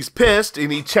he's pissed,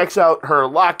 and he checks out her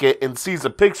locket and sees a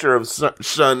picture of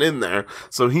Shun in there,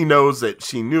 so he knows that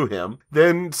she knew him.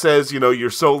 Then says, you're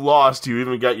so lost, you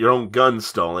even got your own gun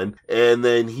stolen. And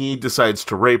then he decides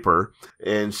to rape her.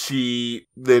 And she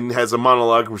then has a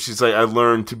monologue where she's like, I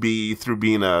learned to be, through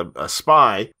being a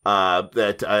spy,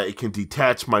 that I can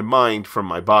detach my mind from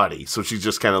my body. So she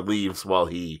just kind of leaves while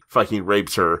he fucking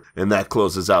rapes her, and that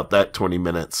closes out that 20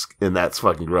 minutes, and that's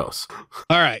fucking gross.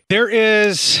 All right. There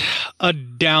is a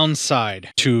downside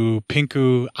to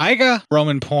Pinku Aiga,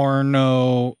 Roman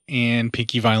porno, and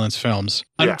pinky violence films.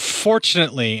 Yeah.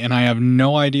 Unfortunately, and I have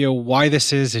no idea why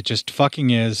this is, it just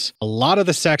fucking is, a lot of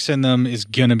the sex in them is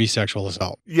gonna be sexual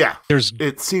assault. Yeah,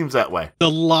 it seems that way. A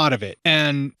lot of it.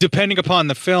 And depending upon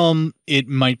the film, it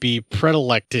might be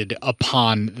predilected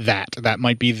upon that. That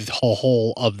might be the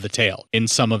whole of the tale in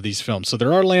some of these films. So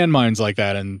there are landmines like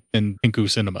that in Pinku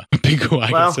cinema. Pinku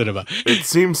Aiga cinema. It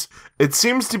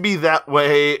seems to be that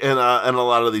way in a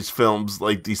lot of these films,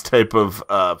 like these type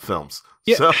of films.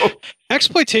 Yeah. So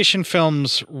exploitation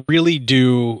films really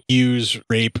do use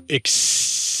rape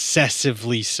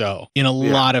excessively so in a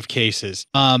lot of cases.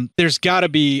 There's got to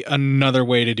be another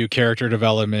way to do character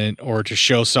development or to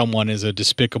show someone as a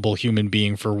despicable human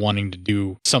being for wanting to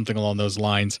do something along those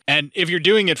lines. And if you're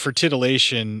doing it for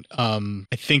titillation, I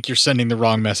think you're sending the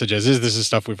wrong message, as is this is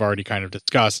stuff we've already kind of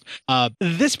discussed.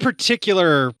 This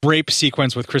particular rape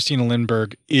sequence with Christina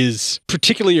Lindberg is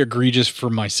particularly egregious for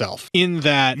myself in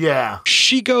that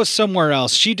she goes somewhere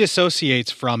else. She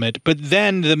dissociates from it, but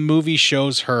then the movie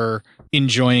shows her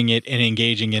enjoying it and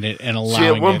engaging in it and allowing it.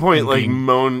 She at one point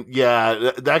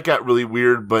that got really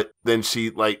weird, but then she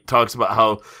like talks about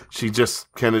how she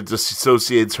just kind of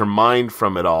disassociates her mind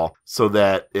from it all so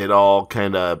that it all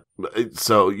kind of,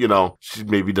 so, you know, she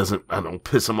maybe doesn't, I don't know,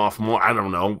 piss them off more. I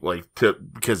don't know, like,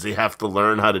 because they have to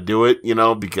learn how to do it, you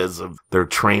know, because of their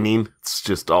training. It's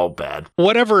just all bad.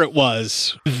 Whatever it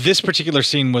was, this particular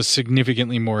scene was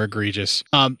significantly more egregious.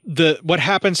 What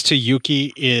happens to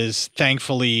Yuki is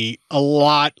thankfully a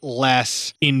lot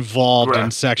less involved in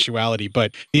sexuality,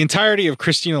 but the entirety of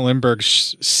Christina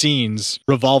Lindberg's scenes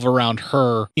revolve around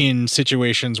her in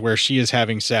situations where she is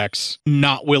having sex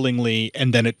not willingly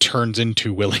and then it turns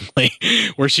into willingly,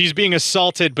 where she's being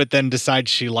assaulted but then decides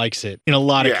she likes it in a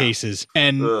lot of cases.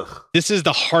 And this is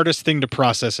the hardest thing to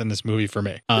process in this movie for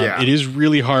me. It is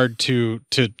really hard to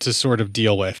sort of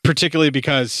deal with, particularly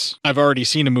because I've already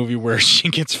seen a movie where she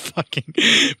gets fucking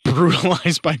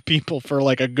brutalized by people for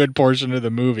like a good portion of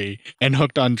the movie and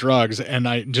hooked on drugs, and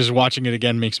I just watching it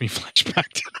again makes me flash back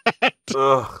to that.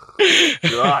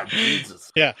 God,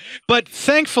 Jesus. Yeah. But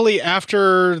thankfully,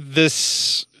 after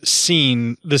this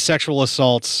scene, the sexual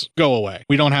assaults go away.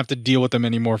 We don't have to deal with them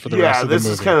anymore for the rest of the movie. Yeah,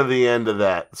 this is kind of the end of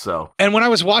that, so. And when I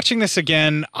was watching this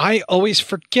again, I always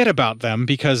forget about them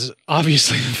because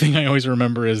obviously the thing I always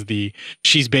remember is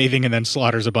she's bathing and then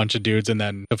slaughters a bunch of dudes and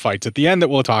then the fights at the end that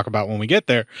we'll talk about when we get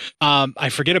there. I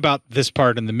forget about this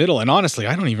part in the middle, and honestly,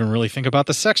 I don't even really think about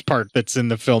the sex part that's in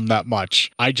the film that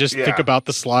much. I just think about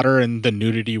the slaughter and the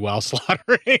nudity while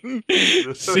slaughtering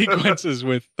sequences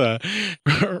with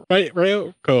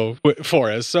Reiko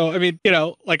for us. So, I mean, you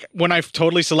know, like when I've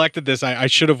totally selected this, I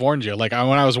should have warned you. Like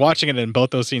when I was watching it and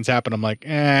both those scenes happened, I'm like,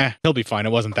 he'll be fine.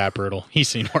 It wasn't that brutal. He's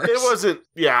seen worse. It wasn't,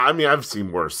 I mean, I've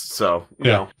seen worse. So, you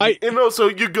know. And also,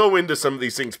 you go into some of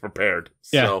these things prepared.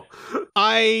 So.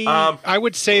 I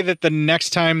would say that the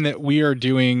next time that we are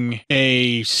doing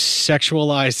a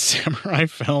sexualized samurai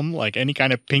film, like any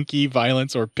kind of pinky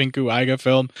violence or pinku aiga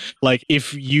film, like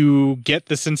if you get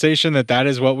the sensation that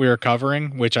is what we are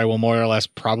covering, which I will more or less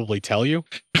probably tell you,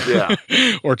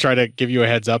 or try to give you a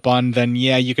heads up on, then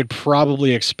you could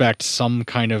probably expect some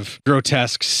kind of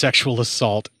grotesque sexual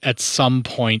assault at some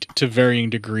point to varying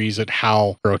degrees at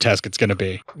how grotesque it's going to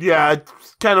be. Yeah,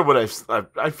 it's kind of what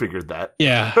I figured that.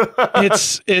 Yeah,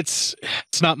 it's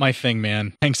not my thing,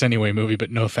 man. Thanks anyway, movie, but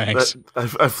no thanks.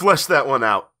 I fleshed that one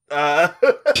out. All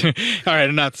right,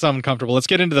 enough. So uncomfortable. Let's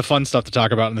get into the fun stuff to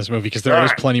talk about in this movie because there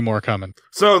is plenty more coming.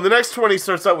 So the next 20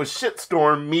 starts out with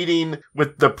Shitstorm meeting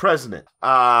with the president.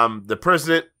 The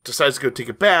president decides to go take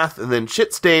a bath, and then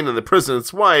Shitstain and the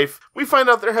president's wife, we find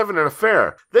out they're having an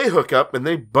affair. They hook up and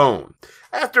they bone.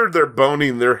 After they're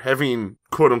boning, they're having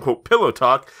quote-unquote pillow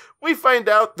talk. We find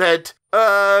out that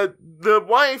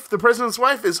the president's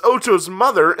wife, is Ocho's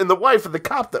mother and the wife of the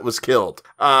cop that was killed.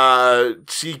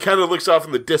 She kind of looks off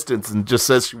in the distance and just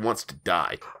says she wants to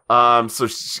die. So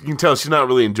you can tell she's not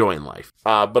really enjoying life.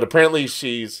 But apparently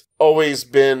she's always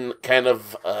been kind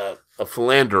of a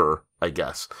philanderer, I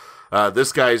guess.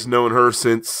 This guy's known her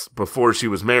since before she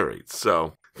was married,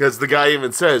 so. Because the guy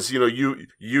even says, you know,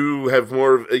 you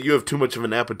have too much of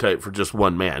an appetite for just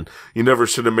one man. You never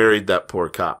should have married that poor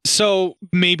cop. So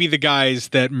maybe the guys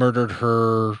that murdered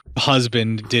her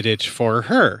husband did it for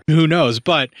her. Who knows?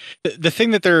 But the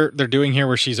thing that they're doing here,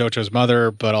 where she's Ocho's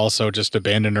mother, but also just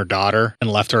abandoned her daughter and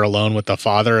left her alone with the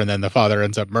father, and then the father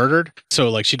ends up murdered. So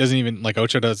like she doesn't even, like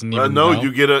Ocho doesn't even know.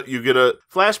 You get a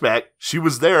flashback. She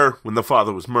was there when the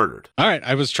father was murdered. All right,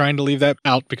 I was trying to leave that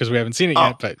out because we haven't seen it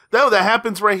yet. But no, that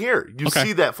happens right here. You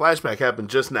see that flashback happen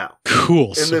just now.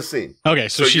 Cool. In this scene. Okay,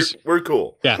 so we're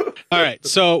cool. Yeah. All right.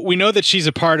 So we know that she's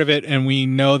a part of it, and we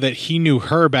know that he knew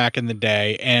her back in the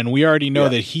day, and we already know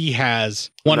that he has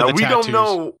one of the tattoos. We don't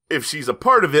know if she's a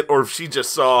part of it or if she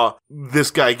just saw this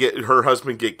guy her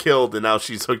husband get killed, and now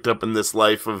she's hooked up in this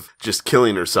life of just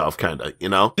killing herself, kind of, you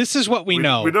know? This is what we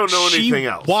know. We don't know anything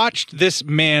else. She watched this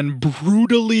man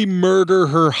brutally murder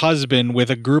her husband with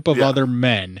a group of other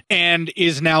men and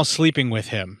is now sleeping with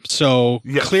him. So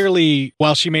clearly,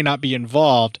 while she may not be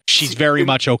involved, she's very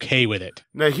much okay with it.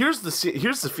 Now, here's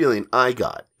the feeling I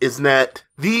got, is that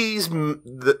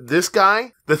this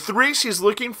guy, the three she's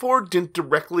looking for didn't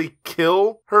directly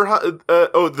kill her.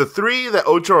 The three that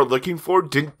Ocho are looking for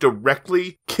didn't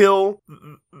directly kill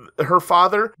her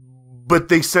father, but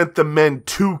they sent the men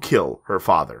to kill her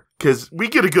father. Because we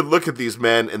get a good look at these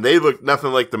men, and they look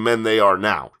nothing like the men they are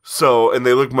now. So, and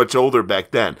they look much older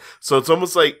back then. So it's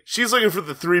almost like she's looking for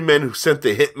the three men who sent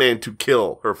the hitman to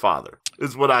kill her father,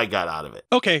 is what I got out of it.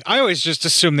 Okay, I always just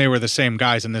assumed they were the same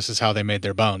guys, and this is how they made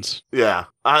their bones. Yeah.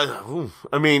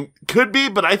 I mean, could be,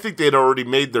 but I think they'd already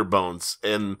made their bones,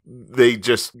 and they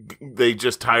just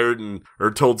hired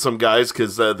or told some guys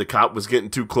because the cop was getting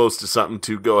too close to something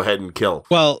to go ahead and kill.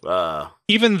 Well,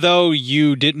 even though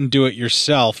you didn't do it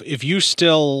yourself, if you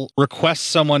still request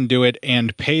someone do it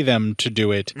and pay them to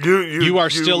do it, you are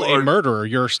still a murderer.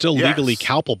 You're still legally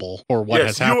culpable for what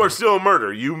has happened. You are still a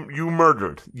murderer. You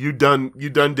murdered. You done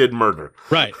did murder.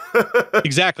 Right.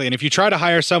 Exactly. And if you try to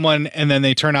hire someone and then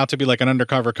they turn out to be like an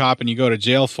undercover cop and you go to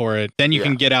jail for it, then you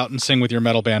can get out and sing with your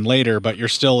metal band later, but you're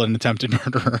still an attempted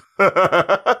murderer.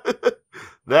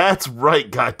 That's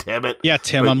right, goddammit. Yeah,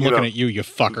 Tim, I'm looking at you, you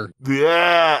fucker.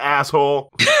 Yeah,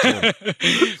 asshole.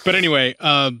 But anyway,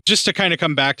 just to kind of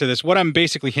come back to this, what I'm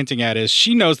basically hinting at is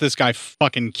she knows this guy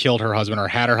fucking killed her husband or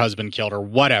had her husband killed or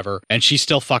whatever, and she's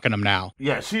still fucking him now.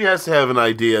 Yeah, she has to have an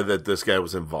idea that this guy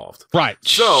was involved. Right.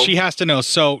 So she has to know.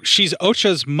 So she's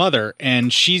Ocho's mother,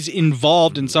 and she's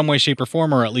involved in some way, shape, or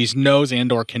form, or at least knows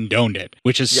and or condoned it,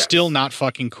 which is still not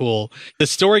fucking cool. The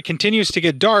story continues to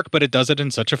get dark, but it does it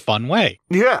in such a fun way.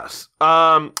 Yes.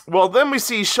 Well, then we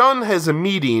see Shun has a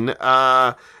meeting,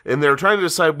 and they're trying to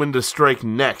decide when to strike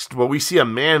next. Well, we see a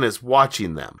man is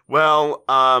watching them. Well,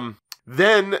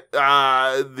 then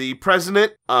the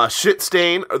president,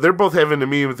 Shitstain, they're both having a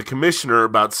meeting with the commissioner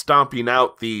about stomping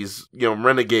out these,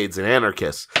 renegades and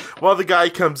anarchists. Well, the guy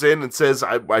comes in and says,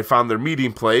 I found their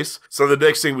meeting place. So the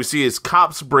next thing we see is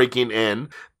cops breaking in.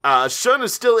 Shun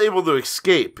is still able to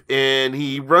escape, and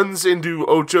he runs into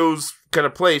Ocho's kind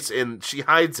of place, and she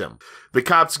hides him. The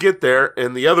cops get there,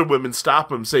 and the other women stop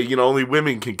him, say, only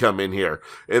women can come in here.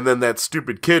 And then that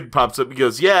stupid kid pops up and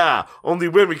goes, yeah, only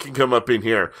women can come up in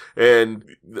here. And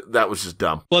that was just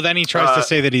dumb. Well, then he tries to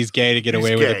say that he's gay to get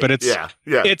away with it, but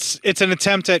it's an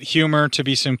attempt at humor to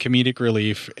be some comedic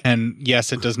relief. And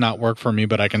yes, it does not work for me,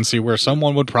 but I can see where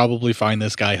someone would probably find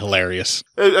this guy hilarious.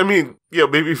 I mean,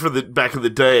 maybe for the back of the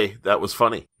day, that was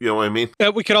funny. You know what I mean?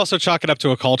 We could also chalk it up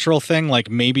to a cultural thing, like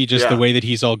maybe just the way that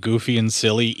he's all goofy and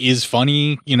silly is funny,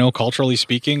 culturally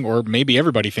speaking, or maybe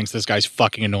everybody thinks this guy's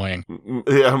fucking annoying.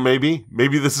 Yeah, maybe.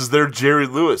 Maybe this is their Jerry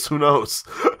Lewis. Who knows?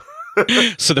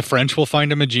 So the French will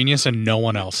find him a genius and no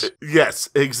one else. Yes,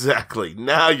 exactly.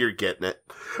 Now you're getting it.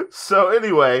 So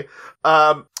anyway,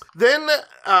 then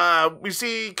we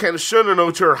see kind of Shun and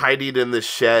Ocho are hiding in this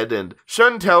shed, and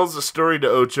Shun tells a story to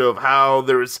Ocho of how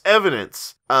there is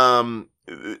evidence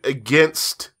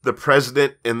against the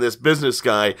president and this business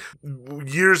guy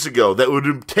years ago that would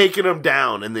have taken them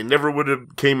down, and they never would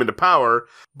have came into power.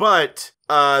 But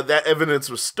that evidence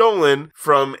was stolen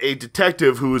from a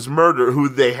detective who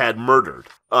they had murdered.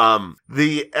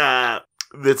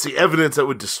 That's the evidence that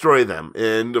would destroy them.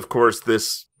 And of course,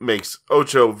 this makes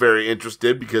Ocho very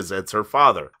interested because that's her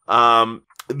father. Shun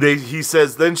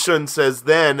says,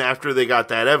 after they got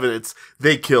that evidence,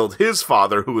 they killed his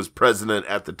father, who was president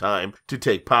at the time, to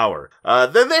take power.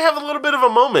 Then they have a little bit of a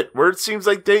moment where it seems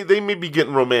like they may be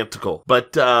getting romantical.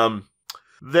 But,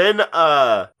 then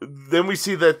we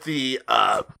see that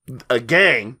a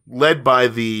gang led by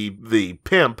the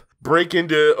pimp break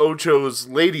into Ocho's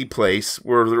lady place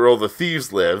where all the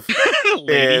thieves live.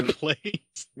 Lady place.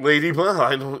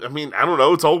 I don't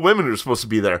know. It's all women who are supposed to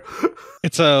be there.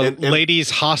 It's a ladies'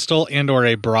 hostel and or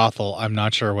a brothel. I'm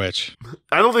not sure which.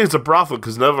 I don't think it's a brothel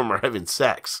because none of them are having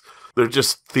sex. They're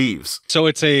just thieves. So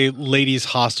it's a ladies'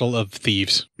 hostel of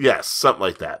thieves. Yes, something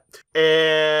like that.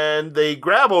 And they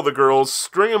grab all the girls,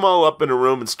 string them all up in a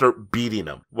room, and start beating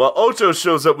them. Well, Ocho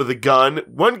shows up with a gun.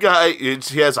 One guy,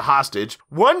 she has a hostage.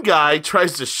 One guy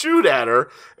tries to shoot at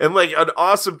her, and like an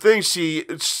awesome thing,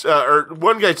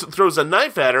 one guy throws a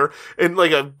knife at her, and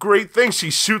like a great thing, she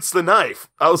shoots the knife.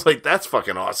 I was like, that's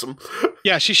fucking awesome.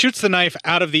 Yeah, she shoots the knife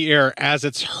out of the air as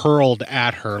it's hurled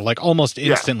at her, like almost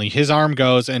instantly. Yeah. His arm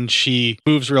goes, and she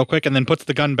moves real quick, and then puts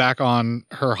the gun back on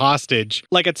her hostage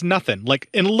like it's nothing. Like,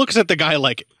 and looks at the guy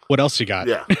like, what else you got?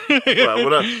 Yeah.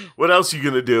 Well, what else you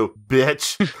gonna do,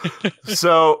 bitch?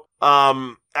 So,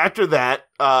 after that,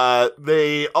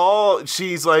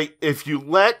 she's like, if you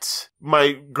let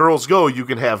my girls go, you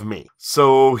can have me.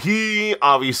 So he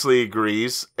obviously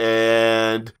agrees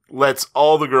and lets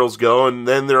all the girls go. And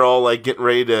then they're all like getting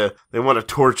ready they want to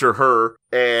torture her.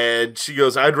 And she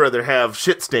goes, I'd rather have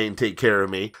Shitstain take care of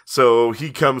me. So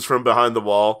he comes from behind the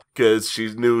wall because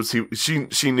she knew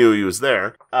he was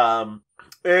there.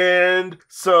 And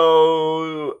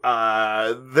so,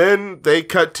 then they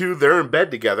cut to, they're in bed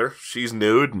together. She's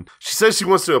nude, and she says she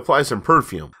wants to apply some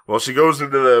perfume. Well, she goes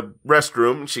into the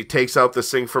restroom, and she takes out this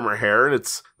thing from her hair, and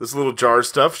it's this little jar of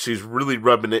stuff. She's really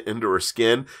rubbing it into her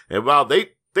skin, and wow, they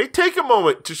they take a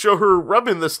moment to show her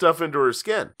rubbing this stuff into her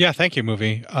skin. Yeah, thank you,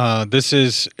 movie. This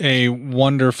is a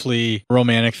wonderfully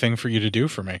romantic thing for you to do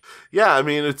for me. Yeah, I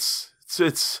mean, it's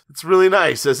really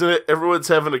nice, isn't it? Everyone's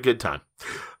having a good time.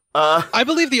 I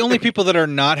believe the only people that are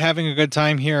not having a good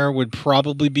time here would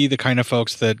probably be the kind of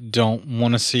folks that don't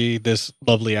want to see this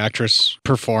lovely actress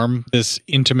perform this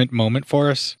intimate moment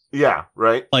for us. Yeah,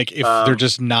 right. Like if they're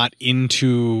just not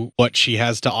into what she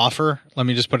has to offer, let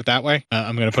me just put it that way.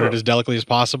 I'm going to put it as delicately as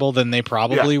possible. Then they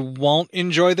probably won't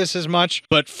enjoy this as much.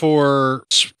 But for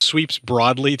sweeps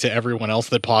broadly to everyone else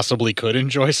that possibly could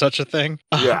enjoy such a thing,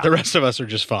 the rest of us are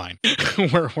just fine.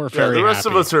 we're very the rest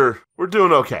happy. of us we're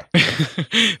doing okay.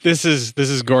 This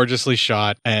is gorgeously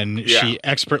shot, and she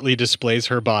expertly displays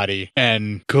her body.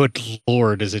 And good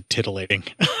Lord, is it titillating?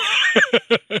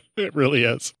 It really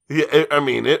is. Yeah, I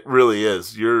mean, it really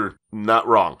is. You're not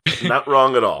wrong. Not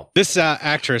wrong at all. This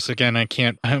actress, again,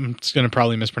 I'm just going to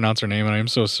probably mispronounce her name, and I'm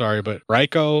so sorry, but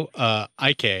Reiko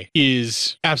Ike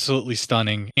is absolutely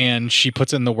stunning, and she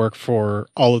puts in the work for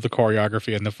all of the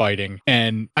choreography and the fighting,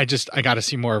 and I got to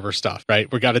see more of her stuff,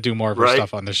 right? We got to do more of her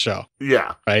stuff on this show.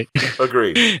 Yeah. Right?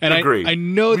 Agreed. And Agreed. I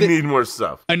know we need more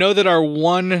stuff. I know that our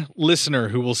one listener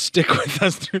who will stick with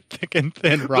us through thick and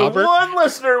thin, Robert. The one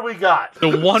listener we got.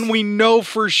 The one we know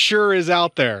for sure is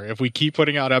out there if we keep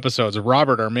putting out episodes.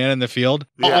 Robert, our man in the field,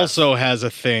 also has a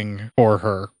thing for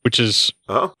her, which is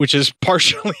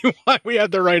partially why we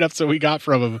had the write-ups that we got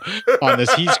from him on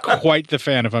this. He's quite the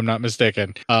fan, if I'm not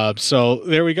mistaken. So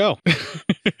there we go.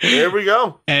 There we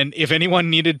go. And if anyone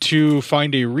needed to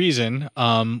find a reason,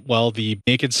 the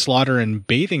naked slaughter and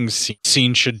bathing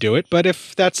scene should do it. But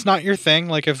if that's not your thing,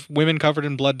 like if women covered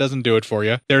in blood doesn't do it for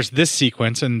you, there's this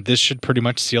sequence, and this should pretty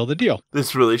much seal the deal.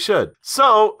 This really should.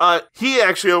 So he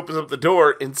actually opens up the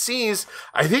door and sees,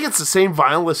 I think it's the same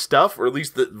vial stuff, or at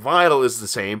least the vial is the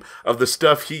same of the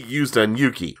stuff he used on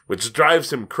Yuki, which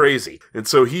drives him crazy. And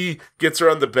so he gets her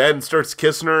on the bed and starts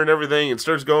kissing her and everything and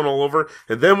starts going all over.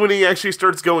 And then when he actually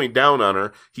starts going down on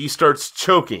her, he starts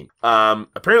choking.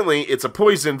 Apparently it's a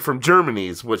poison from Germany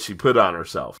is what she put on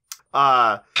herself.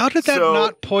 How did that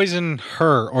not poison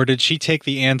her, or did she take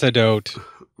the antidote?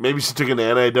 Maybe she took an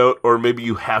antidote, or maybe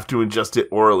you have to ingest it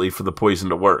orally for the poison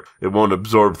to work. It won't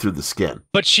absorb through the skin.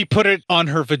 But she put it on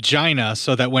her vagina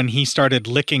so that when he started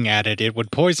licking at it, it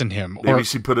would poison him. Maybe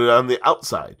she put it on the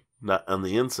outside, not on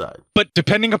the inside. But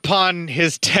depending upon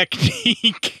his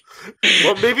technique...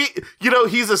 Well, maybe,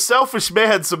 he's a selfish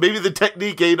man, so maybe the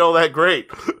technique ain't all that great.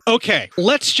 Okay,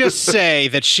 let's just say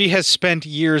that she has spent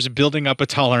years building up a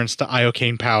tolerance to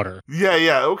iocane powder.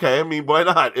 Yeah, okay. I mean, why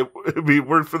not? It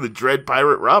worked for the Dread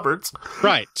Pirate Roberts.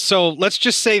 Right. So let's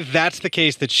just say that's the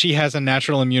case, that she has a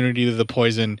natural immunity to the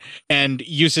poison and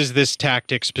uses this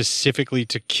tactic specifically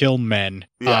to kill men,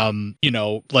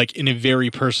 like in a very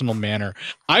personal manner.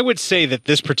 I would say that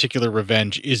this particular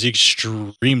revenge is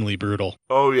extremely brutal.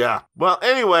 Oh, yeah. Well,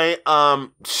 anyway,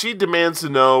 she demands to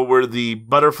know where the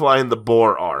butterfly and the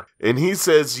boar are. And he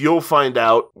says, you'll find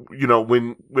out,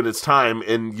 when it's time,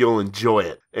 and you'll enjoy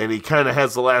it. And he kind of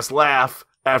has the last laugh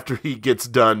after he gets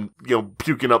done,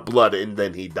 puking up blood, and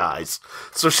then he dies.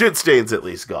 So shit stains at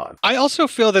least gone. I also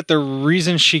feel that the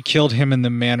reason she killed him in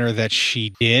the manner that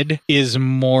she did is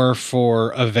more for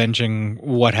avenging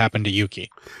what happened to Yuki.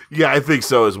 Yeah, I think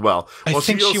so as well. I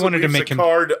think she wanted to make him a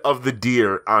card of the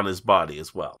deer on his body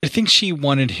as well. I think she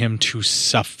wanted him to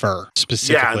suffer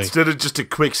specifically. Yeah, instead of just a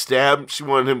quick stab, she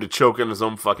wanted him to choke on his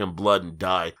own fucking blood and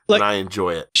die. And I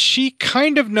enjoy it. She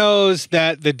kind of knows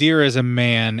that the deer is a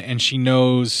man, and she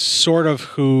knows she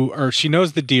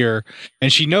knows the deer,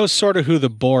 and she knows sort of who the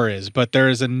boar is, but there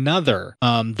is another.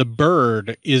 The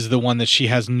bird is the one that she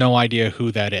has no idea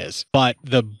who that is. But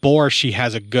the boar, she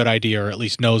has a good idea, or at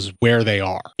least knows where they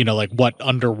are. Like what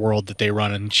underworld that they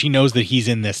run, and she knows that he's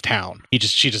in this town.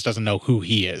 She just doesn't know who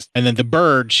he is. And then the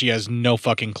bird, she has no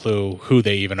fucking clue who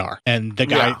they even are. And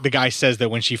the guy says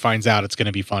that when she finds out, it's going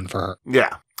to be fun for her.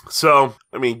 Yeah. So,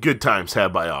 I mean, good times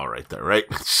had by all right there, right?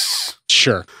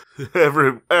 Sure.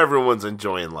 Everyone's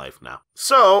enjoying life now.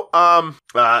 So,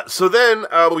 then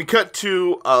we cut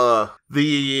to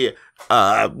the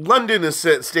London is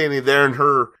standing there, and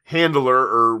her handler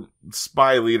or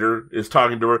spy leader is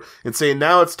talking to her and saying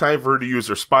now it's time for her to use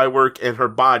her spy work and her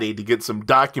body to get some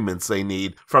documents they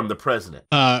need from the president.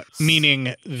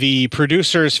 Meaning the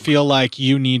producers feel like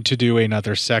you need to do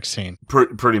another sex scene.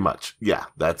 Pretty much. Yeah,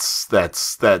 that's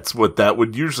what that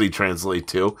would usually translate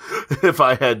to if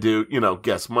I had to,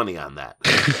 guess money on that.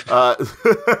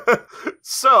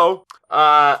 So,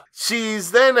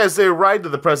 she's then, as they ride to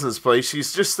the president's place,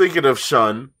 she's just thinking of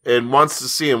Shun and wants to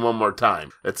see him one more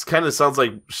time. It kind of sounds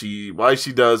like why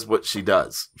she does what she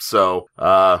does. So,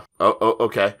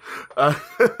 okay.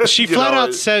 She flat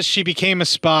out says she became a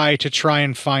spy to try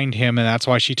and find him, and that's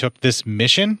why she took this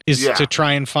mission, is to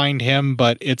try and find him,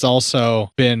 but it's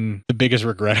also been the biggest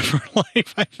regret of her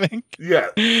life, I think. Yeah,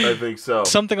 I think so.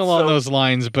 Something along those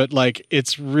lines, but like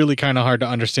it's really kind of hard to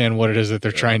understand what it is that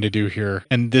they're trying to do here,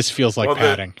 and this feels like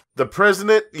padding. The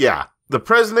president, the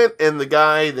president and the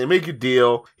guy, they make a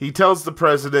deal. He tells the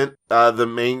president,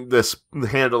 the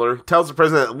handler, tells the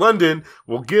president that London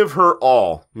will give her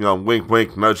all. Wink,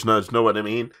 wink, nudge, nudge, know what I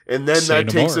mean? And then that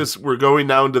takes us, we're going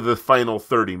down to the final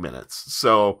 30 minutes.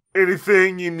 So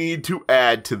anything you need to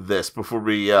add to this before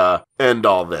we end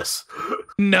all this?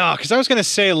 No, because I was going to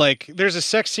say, like, there's a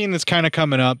sex scene that's kind of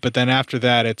coming up, but then after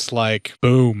that, it's like,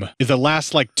 boom. The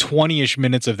last, like, 20-ish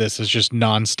minutes of this is just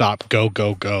nonstop go,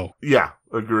 go, go. Yeah.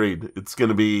 Agreed. It's going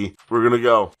to be, we're going to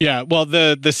go. Yeah, well,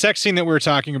 the sex scene that we were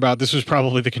talking about, this was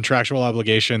probably the contractual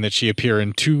obligation that she appear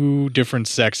in 2 different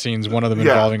sex scenes, one of them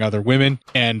involving other women,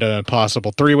 and a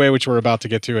possible 3-way, which we're about to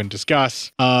get to and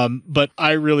discuss. But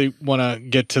I really want to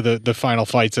get to the final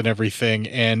fights and everything,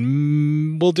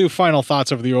 and we'll do final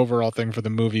thoughts of the overall thing for the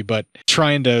movie, but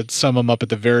trying to sum them up at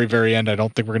the very, very end, I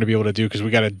don't think we're going to be able to do, because we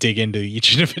got to dig into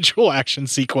each individual action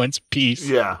sequence piece.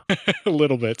 Yeah. A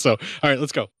little bit. So, all right,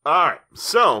 let's go. All right.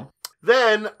 So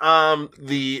then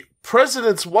the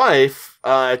president's wife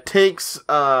takes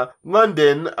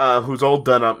London, who's all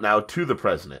done up now, to the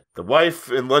president. The wife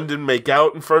and London make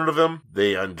out in front of him.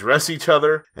 They undress each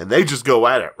other, and they just go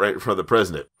at it right in front of the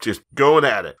president. Just going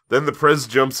at it. Then the pres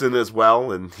jumps in as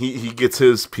well, and he gets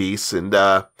his piece. And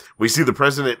we see the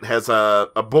president has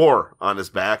a boar on his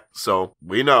back, so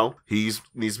we know he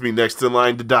needs to be next in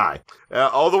line to die.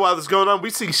 All the while this is going on, we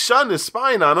see Shun is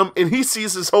spying on him, and he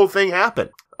sees this whole thing happen.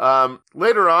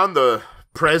 Later on, the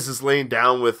Prez is laying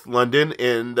down with London,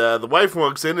 and the wife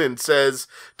walks in and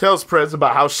tells Prez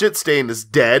about how Shitstain is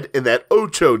dead and that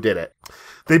Ocho did it.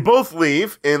 They both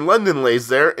leave, and London lays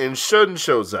there, and Shun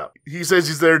shows up. He says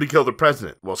he's there to kill the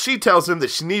president. Well, she tells him that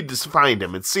she needs to find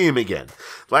him and see him again.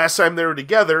 Last time they were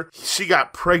together, she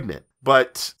got pregnant.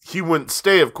 But he wouldn't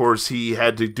stay, of course. He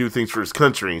had to do things for his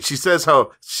country. And she says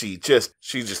how she just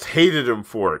hated him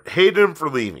for it. Hated him for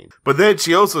leaving. But then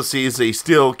she also sees that he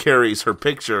still carries her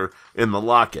picture in the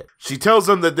locket. She tells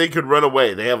him that they could run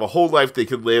away. They have a whole life they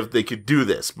could live. They could do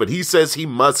this. But he says he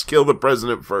must kill the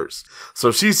president first.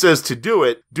 So she says to do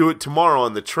it tomorrow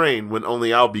on the train when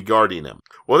only I'll be guarding him.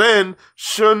 Well, then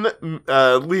Shun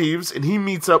leaves and he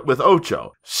meets up with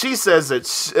Ocho. She says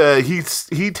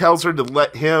that he tells her to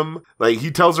let him,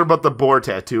 he tells her about the boar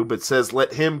tattoo, but says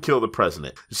let him kill the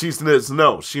president. She says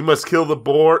no, she must kill the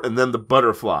boar and then the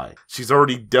butterfly. She's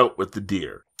already dealt with the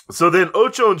deer. So then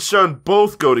Ocho and Shun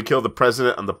both go to kill the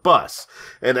president on the bus.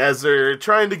 And as they're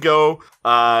trying to go,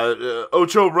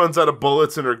 Ocho runs out of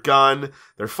bullets in her gun.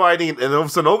 They're fighting, and all of a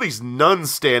sudden all these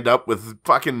nuns stand up with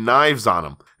fucking knives on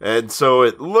them. And so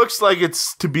it looks like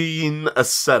it's to be a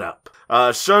setup.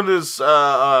 Shun is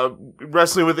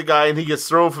wrestling with the guy, and he gets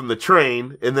thrown from the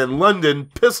train, and then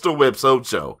London pistol whips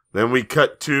Ocho. Then we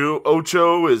cut to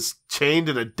Ocho is chained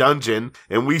in a dungeon,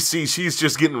 and we see she's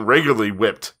just getting regularly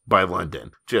whipped by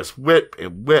London. Just whip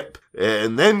and whip,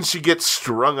 and then she gets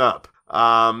strung up.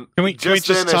 Can we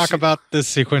just talk about this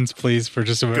sequence, please, for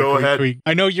just a minute? Go ahead.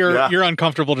 I know you're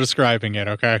uncomfortable describing it,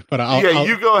 okay? But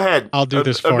you go ahead. I'll do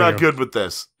this for you. I'm not good with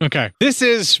this. Okay. This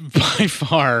is by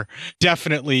far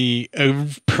definitely a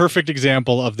perfect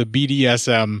example of the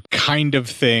BDSM kind of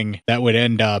thing that would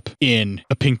end up in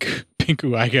a Pinku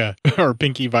Ike or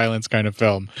Pinky violence kind of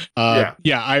film. I'm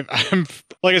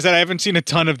like I said, I haven't seen a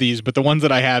ton of these, but the ones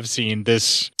that I have seen,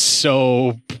 this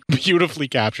so beautifully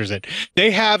captures it.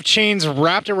 They have chains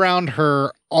wrapped around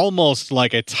her almost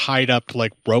like a tied up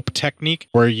like rope technique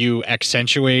where you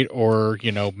accentuate or,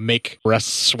 make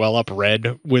breasts swell up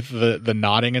red with the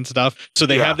knotting and stuff. So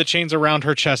they have the chains around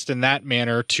her chest in that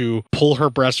manner to pull her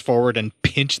breasts forward and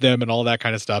pinch them and all that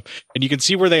kind of stuff. And you can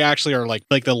see where they actually are like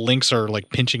the links are like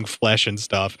pinching flesh and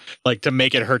stuff, like to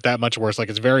make it hurt that much worse. Like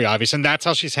it's very obvious. And that's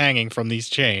how she's hanging from these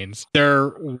chains. They're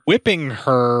whipping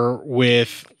her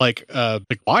with like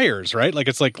wires, right? Like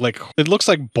it's like it looks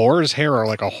like boar's hair or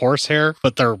like a horse hair,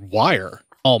 but they're wire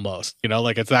almost,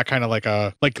 like it's that kind of like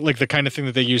the kind of thing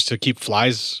that they use to keep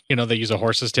flies, they use a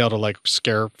horse's tail to like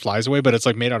scare flies away, but it's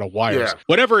like made out of wires. Yeah.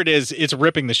 Whatever it is, it's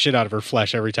ripping the shit out of her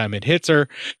flesh every time it hits her.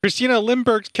 Christina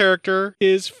Lindberg's character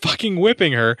is fucking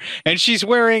whipping her, and she's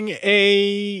wearing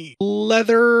a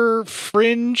leather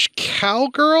fringe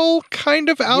cowgirl kind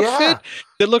of outfit.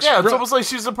 That looks it's almost like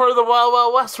she's a part of the Wild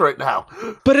Wild West right now.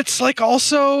 But it's like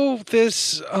also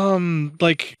this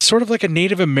like sort of like a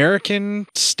Native American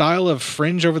style of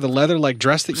fringe over the leather like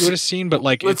dress that you would have seen, but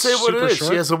like let's it's say what super it is.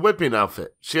 short. She has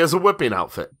a whipping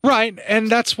outfit. Right, and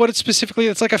that's what it's specifically.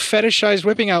 It's like a fetishized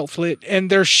whipping outfit, and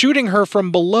they're shooting her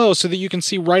from below so that you can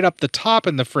see right up the top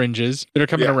in the fringes that are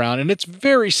coming around, and it's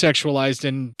very sexualized,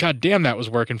 and goddamn, that was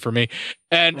working for me.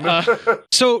 And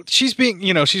so she's being,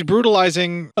 she's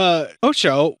brutalizing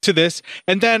Ocho to this,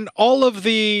 and then all of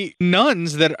the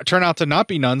nuns that turn out to not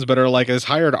be nuns, but are like this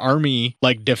hired army,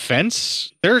 like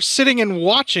defense, they're sitting and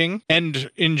watching and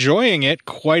enjoying it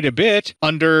quite a bit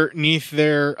underneath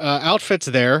their outfits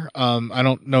there. I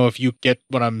don't know if you get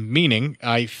what I'm meaning.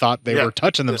 I thought they were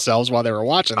touching themselves while they were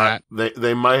watching that.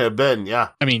 They might have been, yeah.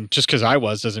 I mean, just because I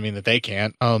was doesn't mean that they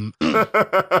can't.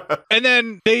 And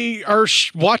then they are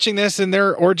watching this and they're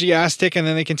orgiastic, and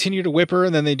then they continue to whip her,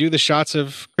 and then they do the shots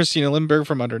of Christina Lindberg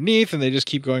from underneath, and they just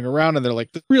keep going around, and they're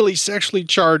like the really sexually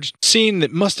charged scene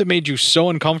that must have made you so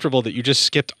uncomfortable that you just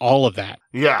skipped all of that.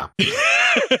 Yeah.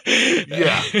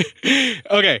 Yeah.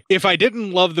 Okay, if I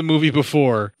didn't love the movie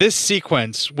before, this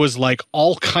sequence was like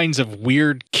all kinds of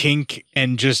weird kink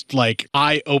and just like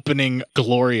eye-opening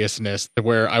gloriousness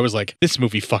where I was like, this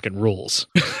movie fucking rules.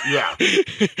 Yeah.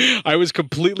 I was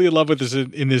completely in love with this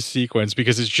in this sequence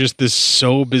because it's just this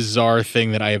so bizarre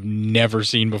thing that I have never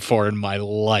seen before in my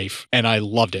life, and I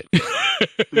loved it.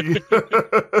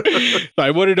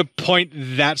 I wanted to point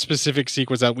that specific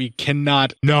sequence out. We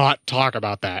cannot not talk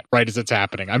about that right as it's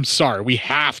happening. I'm sorry, we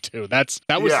have to. That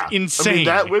was insane. I mean,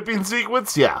 that whipping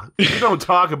sequence, if you don't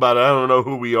talk about it, I don't know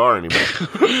who we are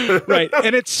anymore. Right,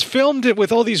 and it's filmed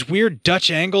with all these weird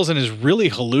Dutch angles and is really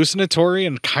hallucinatory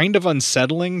and kind of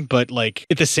unsettling, but like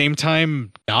at the same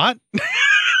time, not.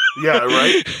 Yeah,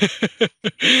 right?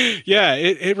 Yeah,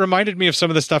 it reminded me of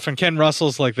some of the stuff in Ken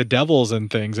Russell's like The Devils and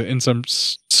things in some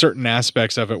certain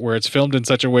aspects of it where it's filmed in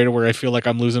such a way to where I feel like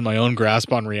I'm losing my own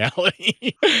grasp on reality.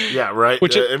 Yeah, right.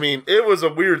 I mean, it was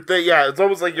a weird thing. Yeah, it's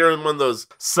almost like you're in one of those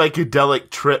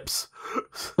psychedelic trips.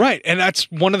 Right, and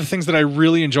that's one of the things that I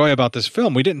really enjoy about this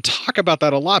film. We didn't talk about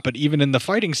that a lot, but even in the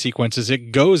fighting sequences,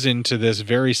 it goes into this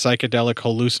very psychedelic,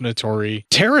 hallucinatory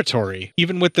territory,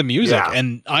 even with the music,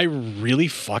 and I really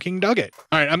fucking dug it.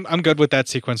 All right, I'm good with that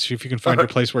sequence. See if you can find your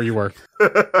place where you were.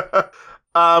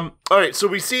 All right, so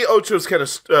we see Ocho's kind of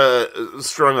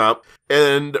strung up,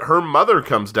 and her mother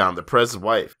comes down, the president's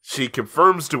wife. She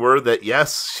confirms to her that,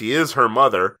 yes, she is her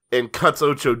mother, and cuts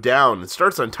Ocho down and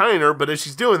starts untying her, but as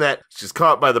she's doing that, she's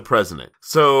caught by the president.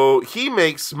 So he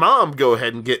makes mom go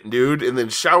ahead and get nude, and then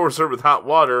showers her with hot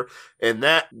water, and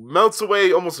that melts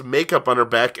away almost makeup on her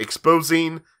back,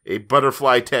 exposing a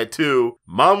butterfly tattoo.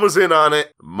 Mom was in on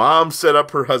it. Mom set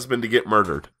up her husband to get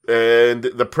murdered. And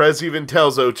the Prez even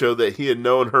tells Ocho that he had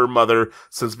known her mother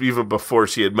since even before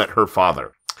she had met her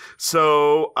father.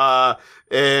 So,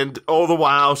 and all the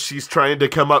while she's trying to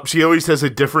come up, she always has a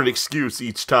different excuse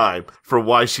each time for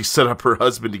why she set up her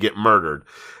husband to get murdered.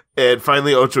 And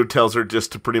finally Ocho tells her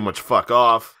just to pretty much fuck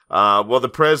off. Well, the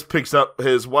Prez picks up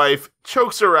his wife,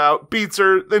 chokes her out, beats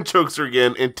her, then chokes her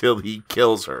again until he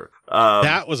kills her.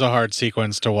 That was a hard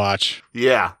sequence to watch.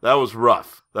 Yeah, that was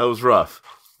rough.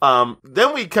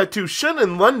 Then we cut to Shun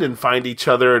and London find each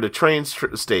other at a train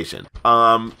station.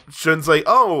 Shun's like,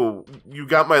 oh, you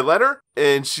got my letter?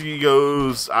 And she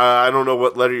goes, I don't know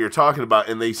what letter you're talking about.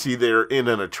 And they see they're in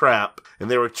a trap. And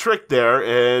they were tricked there,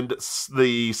 and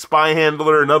the spy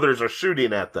handler and others are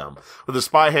shooting at them. With the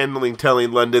spy handling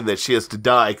telling London that she has to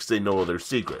die because they know their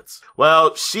secrets.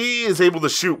 Well, she is able to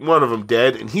shoot one of them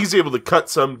dead, and he's able to cut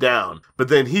some down. But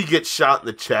then he gets shot in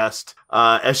the chest.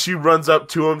 As she runs up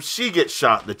to him, she gets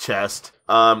shot in the chest.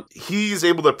 He's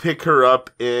able to pick her up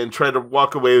and try to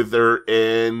walk away with her,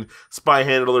 and spy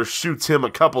handler shoots him a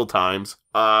couple times.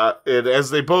 And as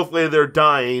they both lay there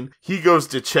dying, he goes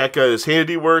to check out his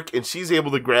handiwork, and she's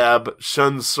able to grab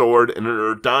Shun's sword, and in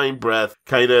her dying breath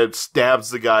kind of stabs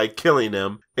the guy, killing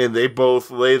him. And they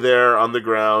both lay there on the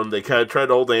ground. They kind of try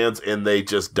to hold hands, and they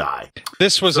just die.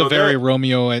 This was a very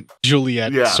Romeo and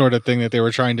Juliet sort of thing that they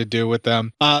were trying to do with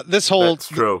them.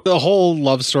 The whole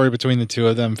love story between the two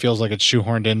of them feels like it's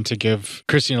shoehorned in to give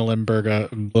Christina Lindberg a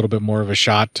little bit more of a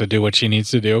shot to do what she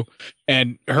needs to do.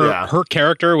 And her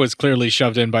character was clearly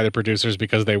shoved in by the producers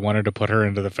because they wanted to put her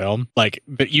into the film. Like,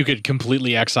 but you could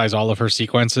completely excise all of her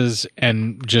sequences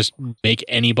and just make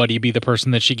anybody be the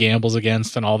person that she gambles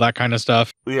against and all that kind of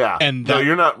stuff. Yeah. And no,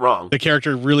 you're not wrong. The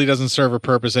character really doesn't serve a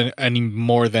purpose any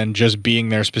more than just being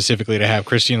there specifically to have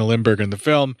Christina Lindberg in the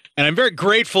film. And I'm very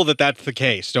grateful that that's the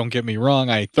case. Don't get me wrong.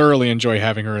 I thoroughly enjoy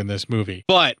having her in this movie.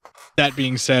 But that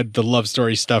being said, the love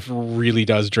story stuff really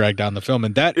does drag down the film.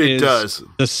 And that is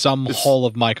the sum whole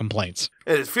of my complaints.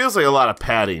 And it feels like a lot of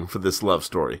padding for this love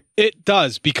story. It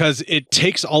does, because it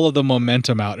takes all of the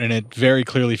momentum out, and it very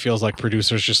clearly feels like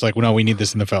producers just like, well, no, we need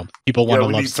this in the film. People want a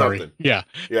love story. Something. Yeah.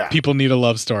 People need a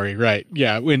love story, right?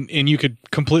 Yeah. And you could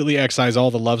completely excise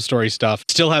all the love story stuff,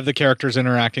 still have the characters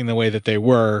interacting the way that they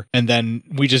were, and then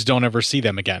we just don't ever see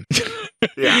them again.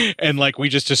 Yeah. And like, we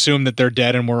just assume that they're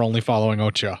dead and we're only following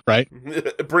Ocho, right?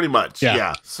 Pretty much.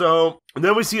 Yeah. So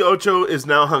then we see Ocho is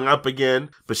now hung up again,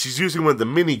 but she's using one of the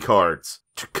mini cards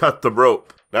to cut the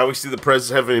rope. Now we see the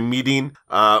president having a meeting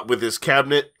with his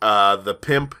cabinet. The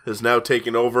pimp has now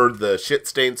taken over the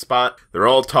shit-stained spot. They're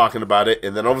all talking about it.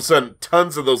 And then all of a sudden,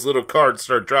 tons of those little cards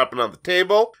start dropping on the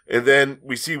table. And then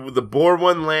we see the boar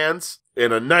one lands,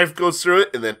 and a knife goes through it,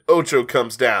 and then Ocho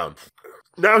comes down.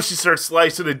 Now she starts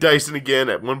slicing and dicing again.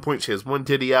 At one point, she has one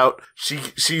titty out.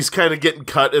 She's kind of getting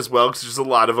cut as well, because there's a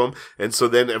lot of them. And so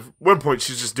then at one point,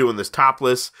 she's just doing this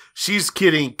topless. She's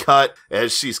getting cut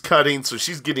as she's cutting, so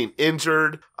she's getting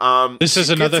injured. This is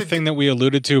another thing that we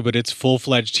alluded to, but it's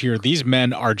full-fledged here. These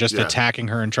men are just attacking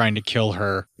her and trying to kill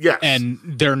her. Yes. And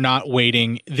they're not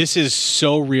waiting. This is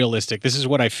so realistic. This is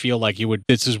what I feel like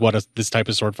this is what this type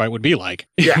of sword fight would be like.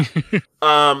 Yeah.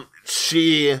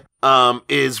 She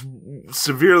is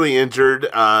severely injured.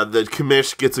 The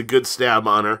commish gets a good stab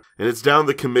on her, and it's down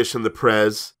the commish and the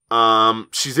prez.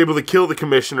 She's able to kill the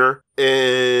commissioner,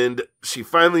 and she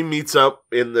finally meets up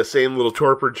in the same little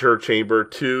torture chamber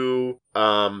to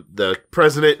the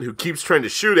president, who keeps trying to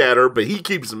shoot at her, but he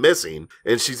keeps missing,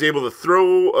 and she's able to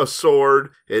throw a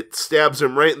sword. It stabs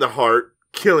him right in the heart,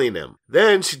 killing him.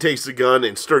 Then she takes the gun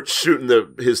and starts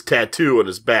shooting his tattoo on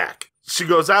his back. She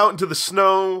goes out into the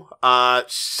snow. I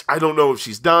don't know if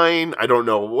she's dying. I don't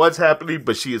know what's happening,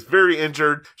 but she is very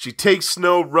injured. She takes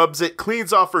snow, rubs it,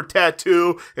 cleans off her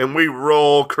tattoo, and we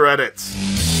roll credits.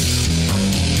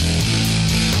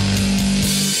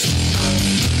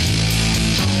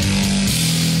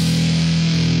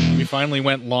 We finally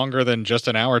went longer than just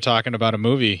an hour talking about a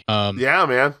movie. Yeah,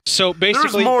 man. So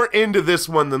basically, there's more into this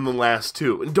one than the last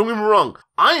two. And don't get me wrong,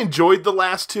 I enjoyed the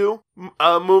last two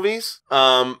movies.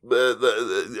 I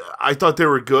thought they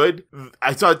were good.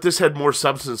 I thought this had more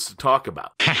substance to talk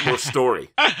about, more story,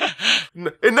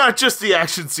 and not just the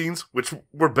action scenes, which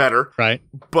were better, right?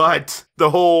 But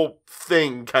the whole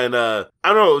thing kind of,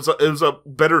 I don't know, it was a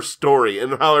better story,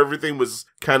 and how everything was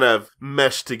kind of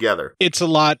meshed together. It's a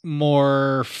lot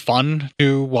more fun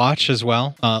to watch as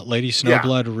well. Lady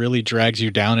Snowblood really drags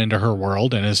you down into her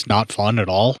world, and is not fun at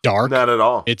all. Dark. Not at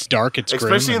all. It's dark, it's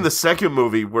grim. Especially in the second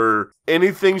movie, where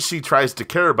anything she tries to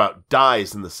care about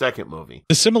dies in the second movie.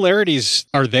 The similarities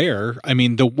are there. I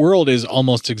mean, the world is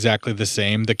almost exactly the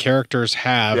same. The characters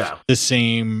have the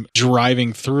same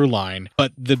driving through line,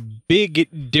 but the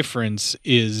big difference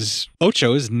is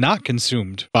Ocho is not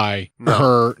consumed by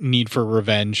her need for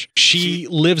revenge. She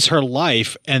lives her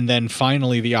life, and then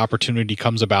finally the opportunity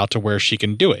comes about to where she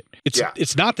can do it.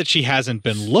 It's not that she hasn't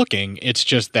been looking, it's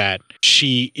just that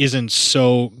she isn't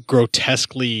so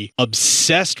grotesquely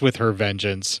obsessed with her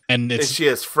vengeance, and she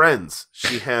has friends.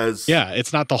 She has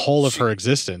it's not the whole of her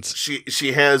existence.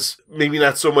 She has maybe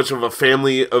not so much of a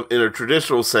family in a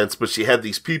traditional sense, but she had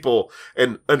these people,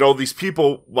 and all these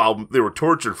people, while they were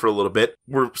tortured for a little bit,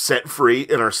 were set free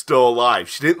and are still alive.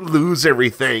 She didn't lose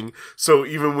everything, so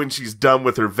even when she's done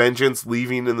with her vengeance,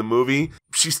 leaving in the movie,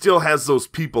 she still has those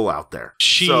people out there.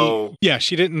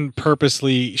 She didn't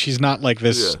purposely. She's not like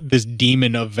this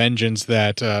demon of vengeance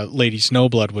that Lady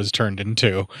Snowblood was turned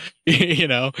into. You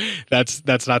know,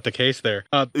 that's not the case there.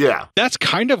 That's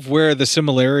kind of where the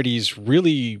similarities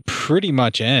really pretty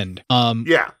much end.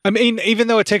 I mean, even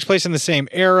though it takes place in the same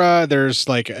era, there's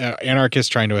like anarchists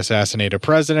trying to assassinate a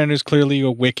president who's clearly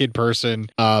a wicked person.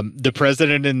 The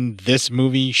president in this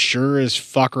movie sure as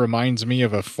fuck reminds me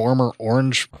of a former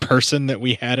orange person that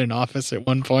we had in office at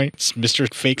one point,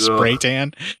 Mr. Fake Spray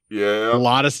Tan. Yeah. A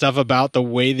lot of stuff about the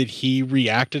way that he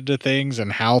reacted to things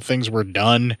and how things were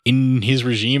done in his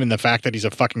regime, and the fact that he's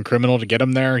a fucking criminal to get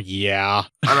him there. Yeah.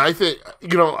 And I think,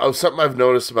 something I've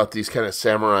noticed about these kind of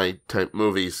samurai type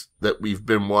movies that we've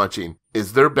been watching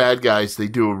is they're bad guys. They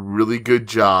do a really good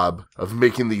job of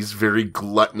making these very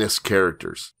gluttonous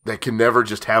characters that can never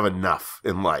just have enough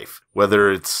in life,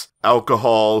 whether it's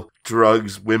alcohol,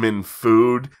 drugs, women,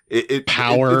 food,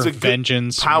 power,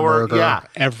 vengeance, murder,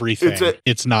 everything.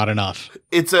 It's not enough.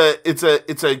 It's an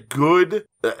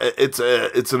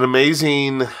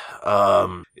amazing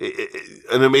an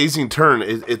amazing turn.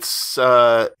 It's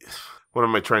what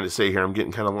am I trying to say here? I'm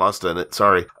getting kind of lost on it.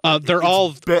 Sorry. They're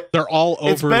all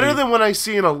over. It's better than what I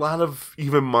see in a lot of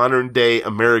even modern day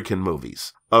American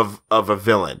movies of a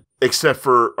villain, except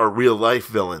for our real life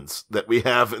villains that we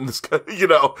have in this,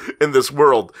 in this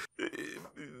world.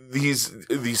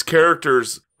 These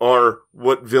characters are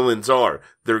what villains are.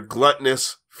 They're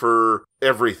gluttonous for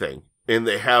everything, and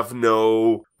they have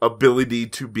no ability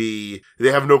they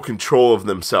have no control of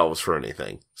themselves for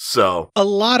anything. So a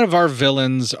lot of our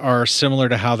villains are similar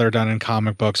to how they're done in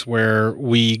comic books, where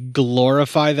we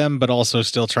glorify them, but also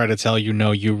still try to tell you,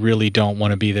 no, you really don't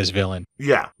want to be this villain.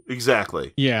 Yeah,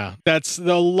 exactly. Yeah, a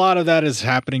lot of that is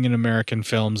happening in American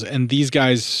films. And these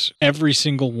guys, every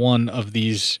single one of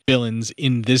these villains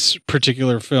in this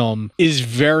particular film is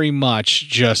very much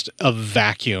just a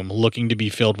vacuum looking to be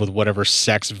filled with whatever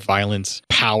sex, violence,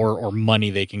 power, or money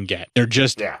they can get. They're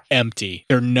just empty.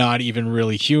 They're not even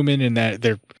really human in that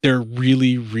they're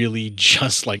really, really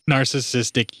just like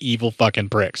narcissistic, evil fucking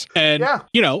pricks. And,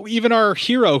 even our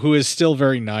hero, who is still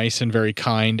very nice and very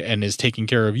kind and is taking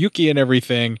care of Yuki and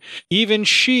everything, even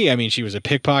she was a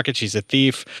pickpocket, she's a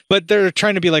thief, but they're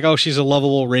trying to be like, oh, she's a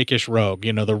lovable, rakish rogue.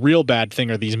 The real bad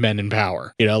thing are these men in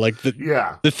power.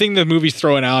 The thing the movie's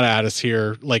throwing out at us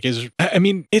here,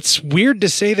 it's weird to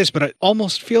say this, but it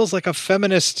almost feels like a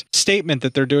feminist statement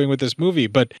that they're doing with this movie,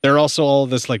 but they're also all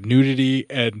this like nudity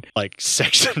and like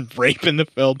sex and rape in the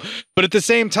film. But at the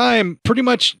same time, pretty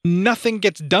much nothing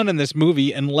gets done in this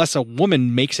movie unless a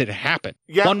woman makes it happen.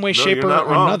 One way, shape, or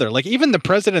another. Like even the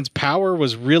president's power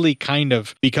was really kind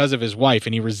of because of his wife,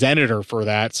 and he resented her for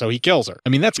that, so he kills her.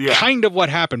 That's kind of what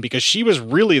happened, because she was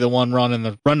really the one running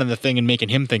the thing and making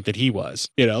him think that he was.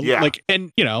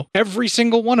 Every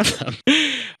single one of them.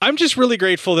 I'm just really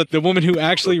grateful that the woman who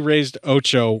actually raised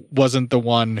Ocho wasn't the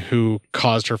one who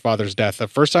caused her father's death. The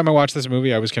first time I watched this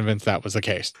movie, I was convinced that was the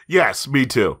case. Yes, me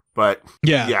too. But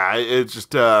it's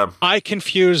just I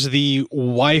confuse the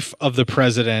wife of the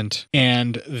president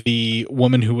and the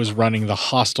woman who was running the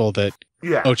hostel that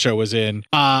Ocho was in.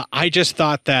 I just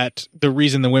thought that the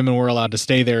reason the women were allowed to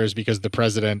stay there is because the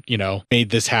president, made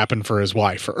this happen for his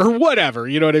wife or whatever.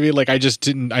 You know what I mean? Like I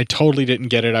totally didn't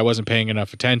get it. I wasn't paying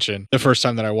enough attention the first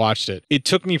time that I watched it. It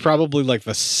took me probably like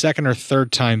the second or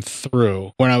third time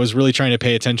through when I was really trying to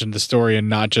pay attention to the story and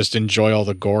not just enjoy all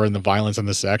the gore and the violence and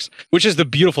the sex, which is the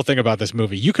beautiful thing about this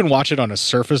movie. You can watch it on a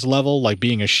surface level, like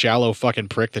being a shallow fucking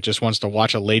prick that just wants to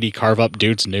watch a lady carve up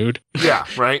dudes nude. Yeah,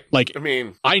 right.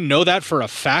 I know that for a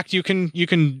fact. You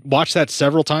can watch that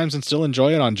several times and still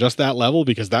enjoy it on just that level,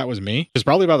 because that was me. Because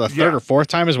probably about the third or fourth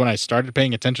time is when I started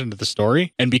paying attention to the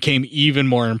story and became even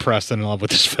more impressed and in love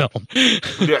with this film.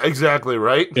 Yeah, exactly,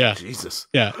 right? Yeah. Jesus.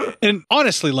 Yeah. And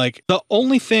honestly, like the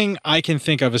only thing I can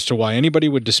think of as to why anybody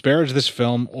would disparage this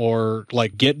film or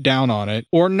like get down on it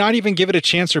or not even give it a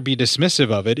chance or be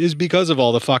dismissive of it is because of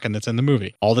all the fucking that's in the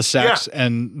movie. All the sex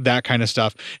and that kind of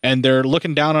stuff. And they're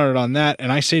looking down on it on that.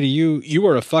 And I say to you, you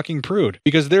are a fucking prude,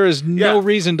 because there is no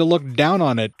reason to look down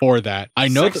on it for that. I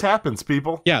know sex happens,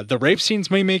 people. Yeah, the rape scenes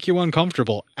may make you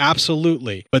uncomfortable.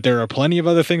 Absolutely. But there are plenty of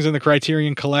other things in the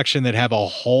Criterion Collection that have a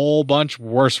whole bunch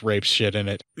worse rape shit in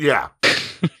it. Yeah.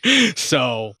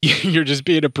 So you're just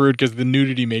being a prude because the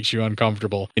nudity makes you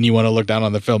uncomfortable and you want to look down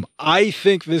on the film. I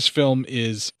think this film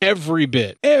is every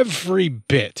bit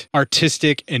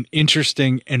artistic and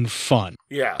interesting and fun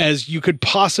as you could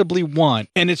possibly want.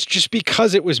 And it's just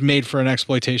because it was made for an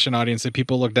exploitation audience that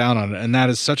people look down on it. And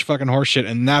that is such fucking horseshit.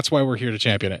 And that's why we're here to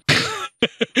champion it.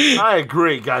 I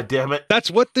agree, goddammit. That's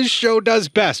what this show does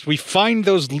best. We find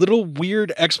those little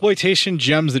weird exploitation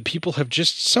gems that people have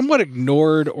just somewhat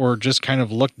ignored or just kind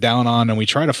of looked down on, and we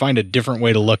try to find a different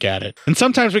way to look at it. And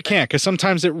sometimes we can't, because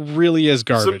sometimes it really is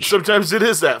garbage. Sometimes it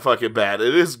is that fucking bad.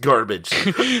 It is garbage.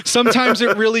 Sometimes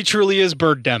it really, truly is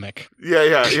birdemic.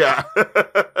 Yeah.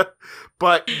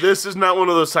 But this is not one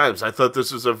of those times. I thought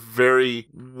this was a very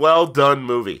well done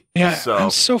movie. Yeah,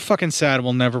 I'm so fucking sad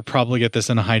we'll never probably get this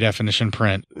in a high definition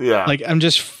print. Yeah. Like, I'm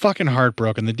just fucking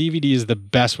heartbroken. The DVD is the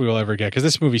best we will ever get, because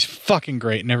this movie's fucking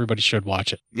great and everybody should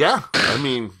watch it. Yeah, I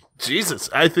mean, Jesus,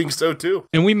 I think so too.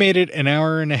 And we made it an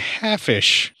hour and a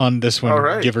half-ish on this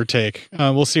one, give or take.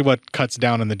 We'll see what cuts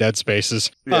down in the dead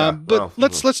spaces. Yeah, but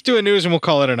let's do a news and we'll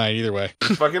call it a night either way.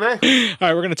 Fucking A. All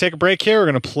right, we're going to take a break here.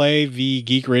 We're going to play the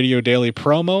Geek Radio Daily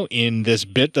promo in this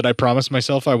bit that I promised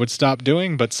myself I would stop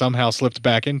doing, but somehow slipped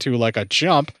back into like a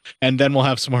chump. And then we'll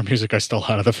have some more music I stole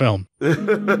out of the film.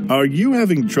 Are you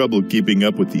having trouble keeping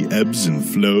up with the ebbs and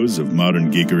flows of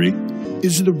modern geekery?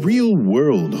 Is the real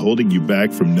world holding you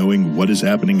back from knowing what is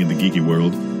happening in the geeky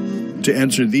world? To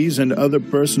answer these and other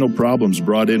personal problems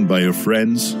brought in by your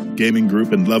friends, gaming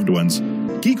group, and loved ones,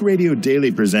 Geek Radio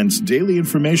Daily presents daily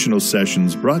informational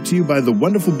sessions brought to you by the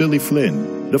wonderful Billy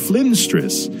Flynn, the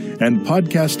Flynnstress, and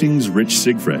podcasting's Rich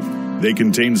Siegfried. They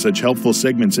contain such helpful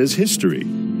segments as history,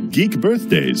 geek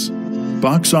birthdays,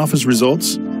 box office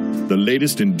results, the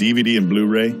latest in DVD and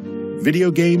Blu-ray,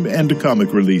 video game and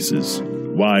comic releases.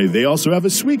 Why, they also have a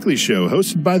Sweekly show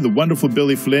hosted by the wonderful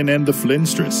Billy Flynn and the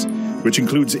Flynnstress, which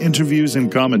includes interviews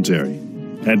and commentary.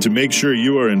 And to make sure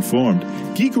you are informed,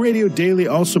 Geek Radio Daily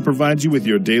also provides you with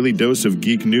your daily dose of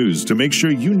geek news to make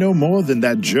sure you know more than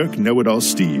that jerk know-it-all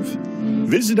Steve.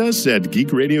 Visit us at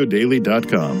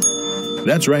geekradiodaily.com.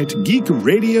 That's right, Geek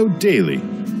Radio Daily.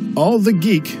 All the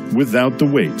geek without the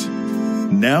weight.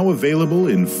 Now available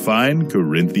in fine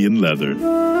Corinthian leather.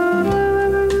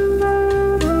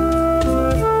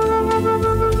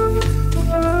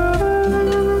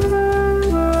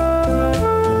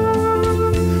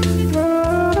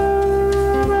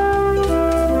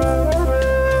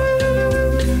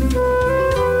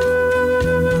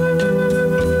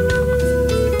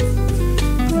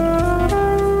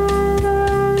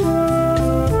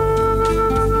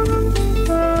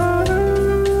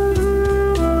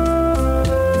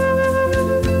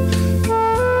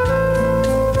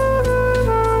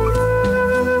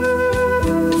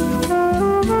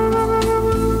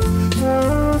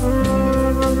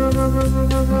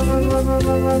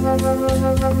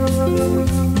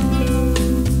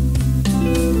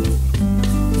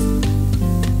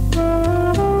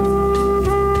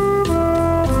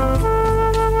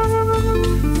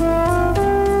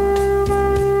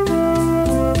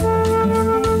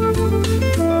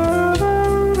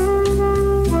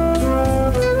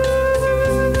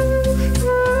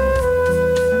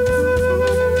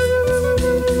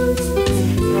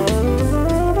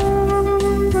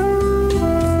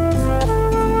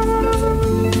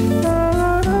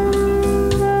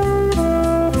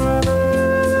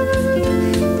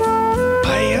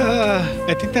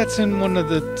 That's in one of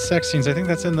the sex scenes. I think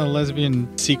that's in the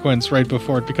lesbian sequence right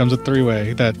before it becomes a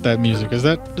three-way. That music is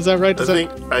that right?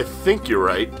 I think you're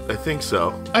right. I think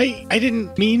so. I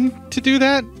didn't mean to do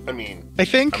that. I mean, I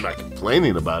think I'm not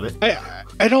complaining about it.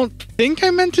 I don't think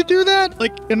I meant to do that.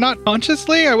 Like, and not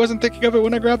consciously. I wasn't thinking of it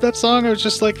when I grabbed that song. I was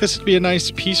just like, this would be a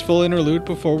nice peaceful interlude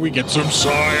before we get some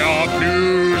PSYOP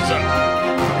news.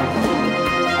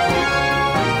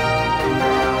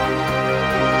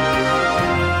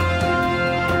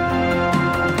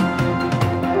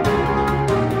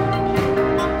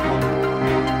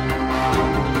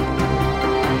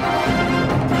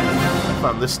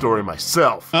 This story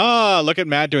myself. Oh, look at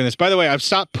Matt doing this. By the way, I've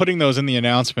stopped putting those in the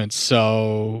announcements,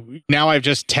 so now I've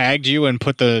just tagged you and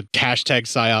put the hashtag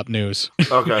PSYOP news.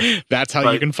 Okay. That's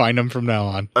how you can find them from now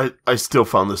on. I still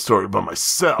found this story by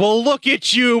myself. Well, look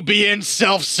at you being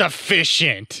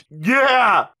self-sufficient.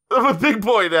 Yeah, I'm a big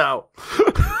boy now.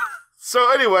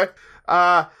 So anyway,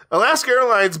 Alaska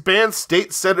Airlines bans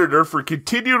state senator for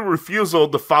continued refusal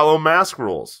to follow mask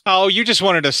rules. Oh, you just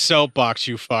wanted a soapbox,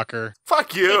 you fucker.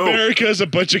 Fuck you. America's a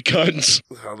bunch of cunts.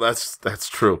 Well, that's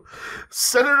true.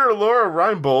 Senator Laura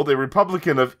Reinbold, a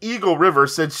Republican of Eagle River,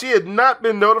 said she had not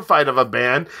been notified of a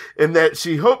ban and that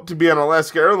she hoped to be on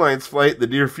Alaska Airlines flight in the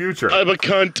near future. I'm a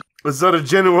cunt. Zona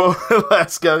General,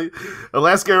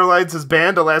 Alaska Airlines has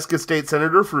banned Alaska State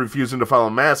Senator for refusing to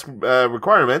follow mask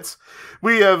requirements.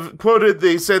 We have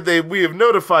we have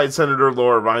notified Senator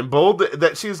Laura Reinbold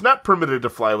that she is not permitted to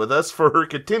fly with us for her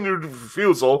continued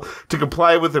refusal to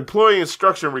comply with employee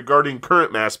instruction regarding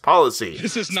current mask policy.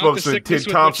 This is not the sickness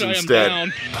with which I am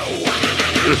down.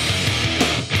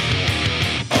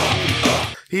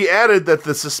 He added that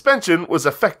the suspension was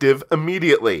effective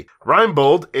immediately.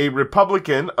 Reinbold, a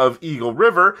Republican of Eagle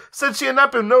River, said she had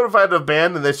not been notified of a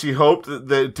ban and that she hoped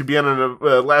to be on an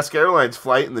Alaska Airlines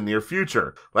flight in the near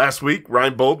future. Last week,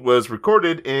 Reinbold was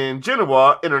recorded in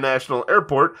Genoa International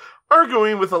Airport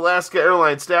arguing with Alaska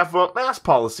Airlines staff about mask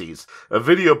policies. A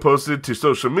video posted to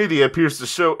social media appears to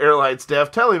show airline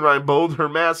staff telling Reinbold her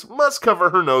mask must cover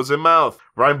her nose and mouth.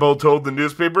 Reinbold told the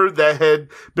newspaper that had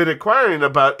been inquiring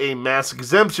about a mask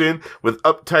exemption with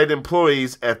uptight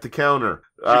employees at the counter.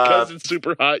 Because it's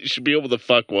super hot, you should be able to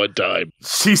fuck one time.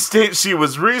 She states she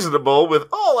was reasonable with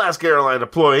all Alaska Airlines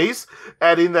employees,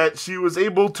 adding that she was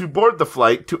able to board the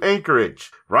flight to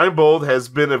Anchorage. Reinbold has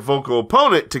been a vocal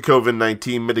opponent to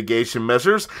COVID-19 mitigation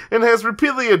measures and has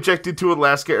repeatedly objected to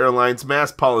Alaska Airlines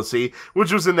mask policy,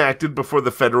 which was enacted before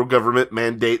the federal government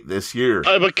mandate this year.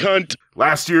 I'm a cunt.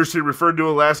 Last year, she referred to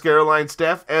Alaska Airlines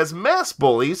staff as mask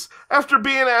bullies after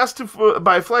being asked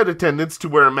by flight attendants to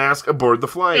wear a mask aboard the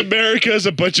flight. America's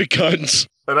a bunch of cunts.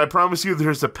 And I promise you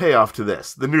there's a payoff to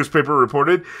this. The newspaper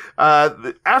reported,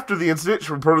 after the incident,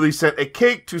 she reportedly sent a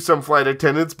cake to some flight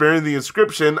attendants bearing the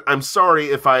inscription, "I'm sorry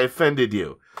if I offended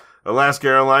you." Alaska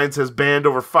Airlines has banned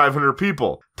over 500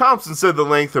 people. Thompson said the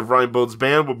length of Reinbold's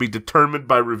ban will be determined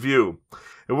by review.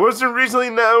 It wasn't recently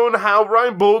known how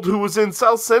Reinbold, who was in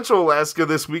South Central Alaska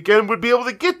this weekend, would be able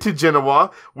to get to Genoa,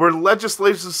 where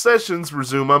legislative sessions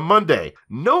resume on Monday.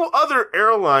 No other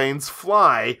airlines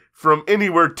fly from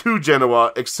anywhere to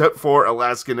Genoa except for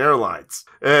Alaskan Airlines,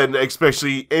 and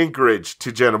especially Anchorage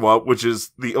to Genoa, which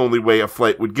is the only way a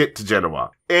flight would get to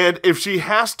Genoa. And if she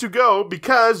has to go,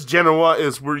 because Genoa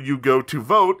is where you go to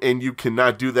vote, and you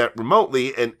cannot do that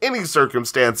remotely in any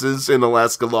circumstances in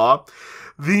Alaska law,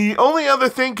 the only other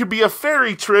thing could be a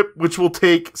ferry trip, which will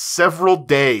take several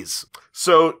days.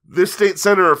 So this state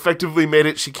senator effectively made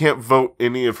it she can't vote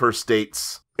any of her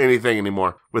states anything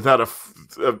anymore without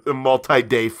a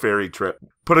multi-day ferry trip.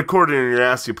 Put a quarter in your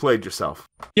ass, you played yourself.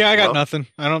 Yeah, I got nothing.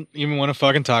 I don't even want to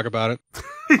fucking talk about it.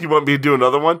 You want me to do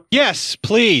another one? Yes,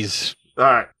 please. All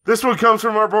right. This one comes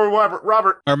from our boy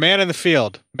Robert. Our man in the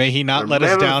field. May he not let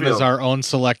us down as our own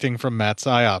selecting from Matt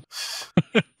PSYOPS.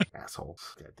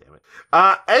 Assholes. God damn it.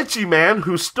 Edgy man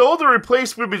who stole to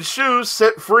replace women's shoes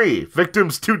set free.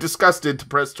 Victims too disgusted to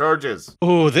press charges.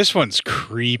 Oh, this one's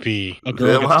creepy. A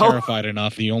girl gets terrified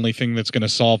enough. The only thing that's going to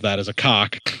solve that is a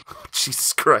cock.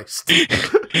 Jesus Christ.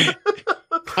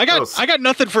 I got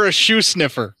nothing for a shoe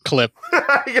sniffer clip.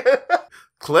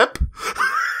 Clip?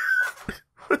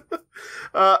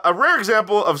 A rare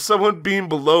example of someone being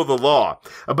below the law.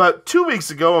 About 2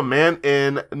 weeks ago, a man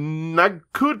in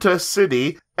Nakuta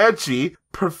City, Aichi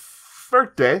Prefecture,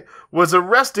 was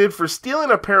arrested for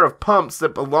stealing a pair of pumps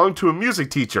that belonged to a music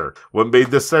teacher. What made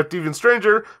this theft even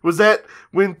stranger was that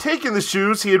when taking the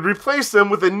shoes, he had replaced them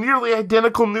with a nearly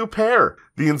identical new pair.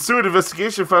 The ensuing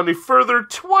investigation found a further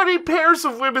 20 pairs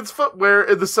of women's footwear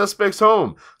in the suspect's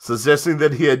home, suggesting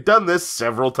that he had done this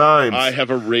several times. I have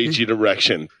a raging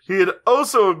erection. He had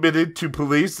also admitted to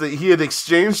police that he had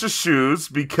exchanged the shoes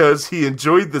because he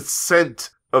enjoyed the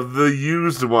scent of the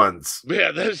used ones.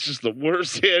 Man, that's just the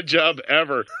worst hand job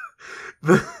ever.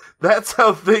 That's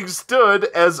how things stood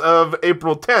as of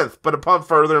April 10th, but upon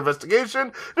further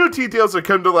investigation, new details have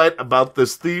come to light about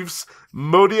this thief's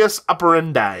modus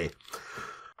operandi.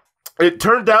 It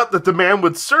turned out that the man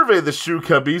would survey the shoe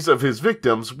cubbies of his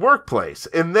victim's workplace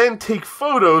and then take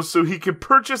photos so he could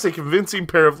purchase a convincing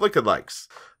pair of lookalikes.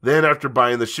 Then, after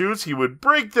buying the shoes, he would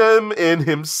break them in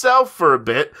himself for a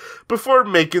bit before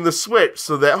making the switch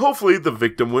so that hopefully the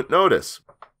victim wouldn't notice.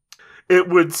 It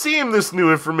would seem this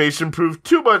new information proved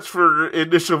too much for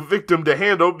initial victim to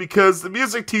handle because the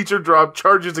music teacher dropped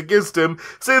charges against him,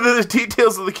 saying that the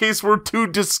details of the case were too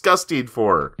disgusting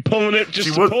for her. Pulling it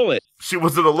just to pull it. She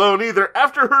wasn't alone either.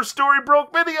 After her story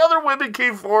broke, many other women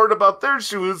came forward about their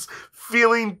shoes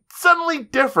feeling suddenly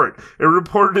different and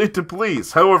reported it to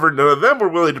police. However, none of them were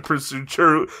willing to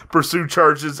pursue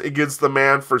charges against the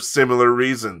man for similar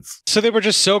reasons. So they were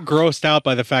just so grossed out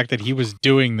by the fact that he was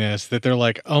doing this that they're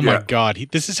like, oh my God,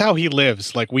 this is how he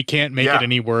lives. Like, we can't make it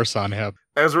any worse on him.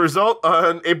 As a result,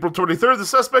 on April 23rd, the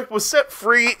suspect was set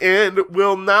free and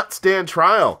will not stand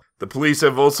trial. The police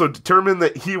have also determined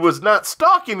that he was not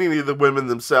stalking any of the women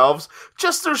themselves,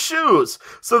 just their shoes,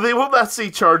 so they will not see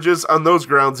charges on those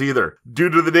grounds either. Due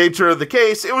to the nature of the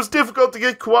case, it was difficult to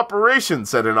get cooperation,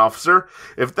 said an officer.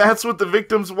 If that's what the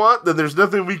victims want, then there's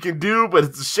nothing we can do, but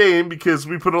it's a shame because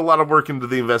we put a lot of work into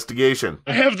the investigation.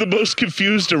 I have the most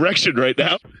confused erection right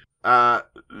now.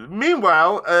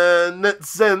 Meanwhile,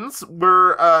 netizens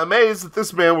were amazed that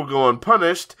this man will go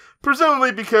unpunished,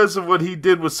 presumably because of what he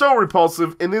did was so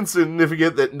repulsive and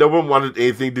insignificant that no one wanted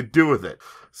anything to do with it.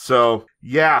 So,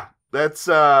 yeah, that's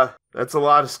a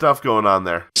lot of stuff going on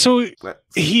there. So,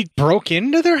 he broke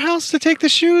into their house to take the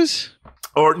shoes?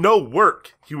 Or no,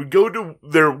 work. He would go to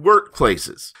their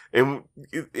workplaces,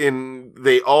 and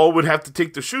they all would have to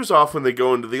take their shoes off when they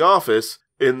go into the office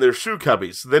in their shoe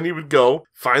cubbies. Then he would go,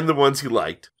 find the ones he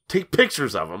liked, take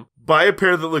pictures of them, buy a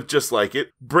pair that looked just like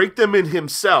it, break them in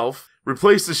himself,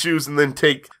 replace the shoes, and then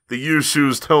take the used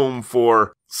shoes home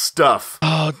for stuff.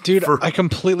 Oh, dude, I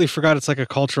completely forgot it's like a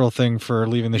cultural thing for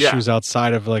leaving the shoes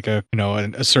outside of like a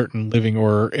certain living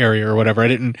or area or whatever.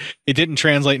 It didn't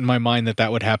translate in my mind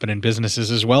that would happen in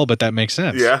businesses as well, but that makes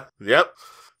sense. Yeah, yep.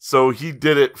 So he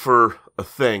did it for a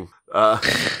thing.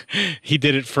 He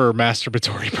did it for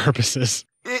masturbatory purposes.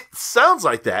 It sounds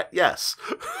like that, yes.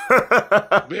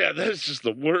 Man, that's just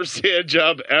the worst hand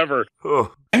job ever.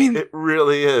 Oh, I mean, it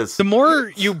really is. The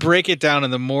more you break it down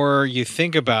and the more you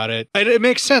think about it, it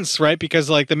makes sense, right? Because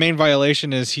like the main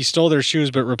violation is he stole their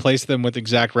shoes but replaced them with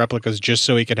exact replicas just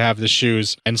so he could have the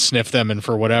shoes and sniff them and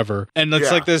for whatever. And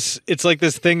it's like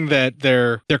this thing that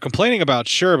they're complaining about,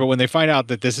 sure, but when they find out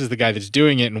that this is the guy that's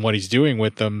doing it and what he's doing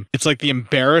with them, it's like the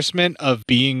embarrassment of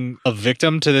being a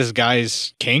victim to this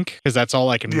guy's kink, because that's all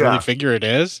I can really figure it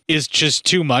is just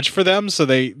too much for them. So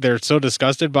they're so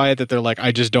disgusted by it that they're like,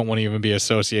 I just don't want to even be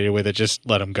associated with it. Just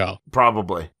let him go.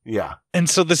 Probably. Yeah. And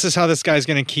so this is how this guy's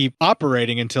going to keep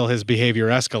operating until his behavior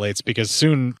escalates, because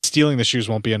soon stealing the shoes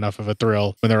won't be enough of a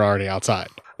thrill when they're already outside.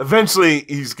 Eventually,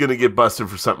 he's going to get busted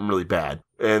for something really bad.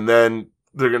 And then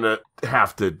they're going to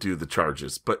have to do the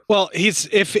charges. But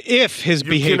if his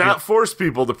behavior, you cannot force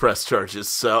people to press charges.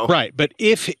 So right, but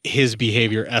if his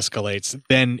behavior escalates,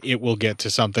 then it will get to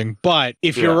something. But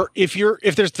if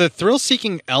there's the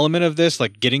thrill-seeking element of this,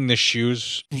 like getting the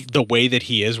shoes the way that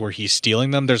he is, where he's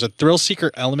stealing them, there's a thrill-seeker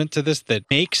element to this that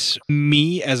makes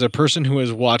me, as a person who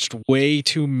has watched way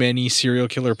too many serial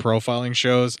killer profiling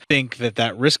shows, think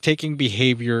that risk-taking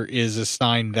behavior is a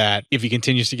sign that if he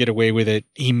continues to get away with it,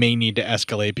 he may need to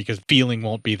escalate, because feeling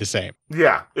won't be the same.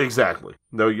 Yeah, exactly.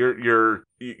 No, you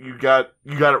got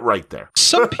it right there.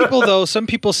 Some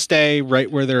people stay right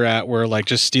where they're at, where like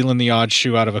just stealing the odd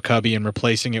shoe out of a cubby and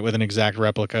replacing it with an exact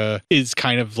replica is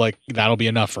kind of like, that'll be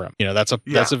enough for him. That's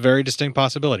a very distinct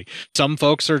possibility. Some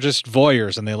folks are just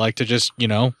voyeurs and they like to just,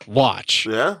 watch.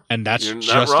 Yeah. And that's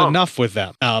just enough with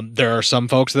them. There are some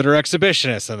folks that are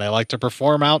exhibitionists and they like to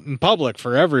perform out in public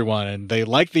for everyone, and they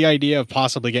like the idea of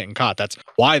possibly getting caught. That's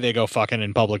why they go fucking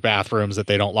in public bathrooms, that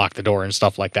they don't lock the door and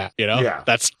stuff like that. Yeah.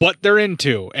 That's what they're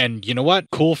into. And you know what?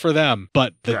 Cool for them.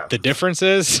 But the difference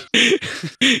is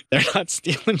they're not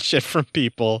stealing shit from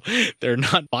people. They're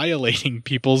not violating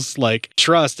people's like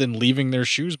trust and leaving their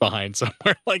shoes behind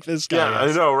somewhere like this guy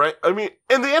is. I know, right? I mean,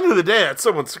 in the end of the day, it's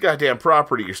someone's goddamn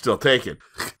property you're still taking.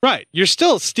 Right. You're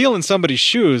still stealing somebody's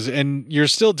shoes, and you're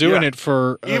still doing it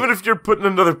for... even if you're putting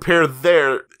another pair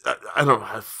there, I don't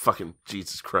know. Fucking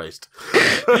Jesus Christ.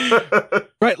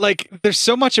 Right. Like, there's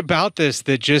so much about this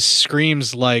that just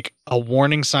screams like a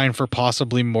warning sign for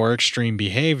possibly more extreme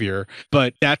behavior.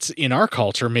 But that's in our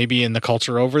culture. Maybe in the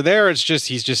culture over there, it's just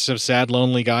he's just a sad,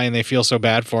 lonely guy, and they feel so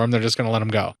bad for him, they're just going to let him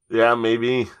go. Yeah,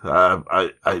 maybe.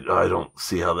 I don't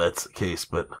see how that's the case,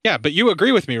 but... Yeah, but you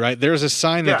agree with me, right? There's a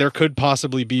sign that there could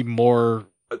possibly be more...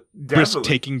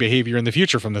 risk-taking behavior in the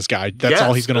future from this guy. That's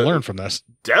all he's going to learn from this.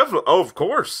 Definitely. Oh, of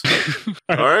course.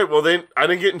 All right. Well, then I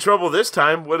didn't get in trouble this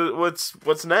time.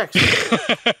 What's next?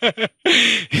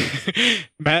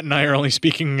 Matt and I are only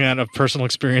speaking out of personal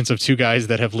experience of two guys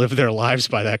that have lived their lives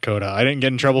by that coda. I didn't get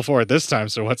in trouble for it this time,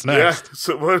 so what's next? Yeah.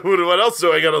 So what else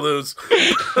do I got to lose?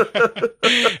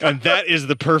 And that is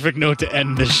the perfect note to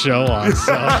end this show on.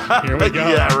 So here we go.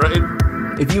 Yeah, right.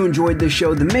 If you enjoyed this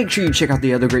show, then make sure you check out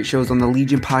the other great shows on the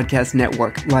Legion Podcast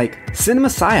Network, like Cinema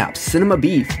PSYOPS, Cinema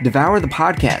Beef, Devour the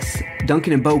Podcast,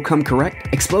 Duncan and Bo Come Correct,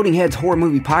 Exploding Heads Horror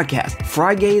Movie Podcast,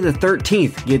 Friday the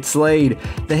 13th, Get Slayed,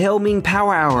 The Hellming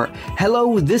Power Hour,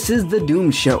 Hello, This is the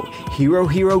Doom Show, Hero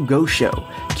Hero Go Show,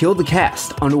 Kill the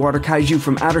Cast, Underwater Kaiju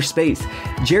from Outer Space,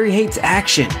 Jerry Hates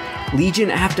Action, Legion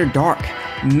After Dark,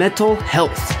 Mental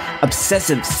Health,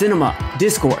 Obsessive Cinema,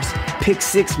 Discourse, Pick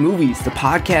Six Movies, the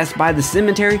podcast by The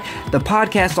Cemetery, the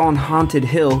podcast on Haunted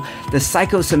Hill, the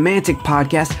Psychosemantic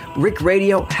Podcast, Rick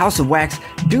Radio, House of Wax,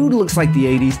 Dude Looks Like the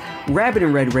 80s, Rabbit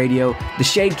and Red Radio, the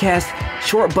Shadecast,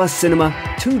 Short Bus Cinema,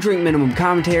 Two Drink Minimum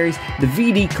Commentaries, the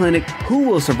VD Clinic, Who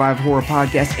Will Survive Horror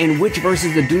Podcast, and Witch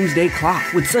vs. the Doomsday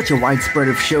Clock. With such a wide spread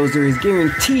of shows, there is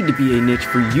guaranteed to be a niche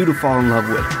for you to fall in love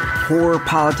with. Horror,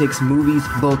 politics, movies,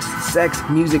 books, sex,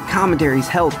 music, commentaries,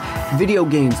 health, video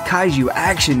games, kaiju,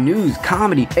 action, news,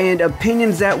 comedy, and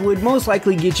opinions that would most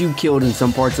likely get you killed in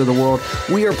some parts of the world.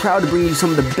 We are proud to bring you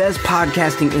some of the best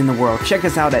podcasting in the world. Check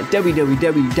us out at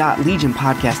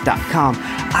www.legionpodcast.com,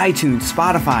 iTunes,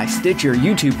 Spotify, Stitcher,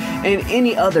 YouTube, and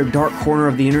any other dark corner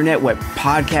of the internet where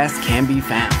podcasts can be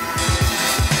found.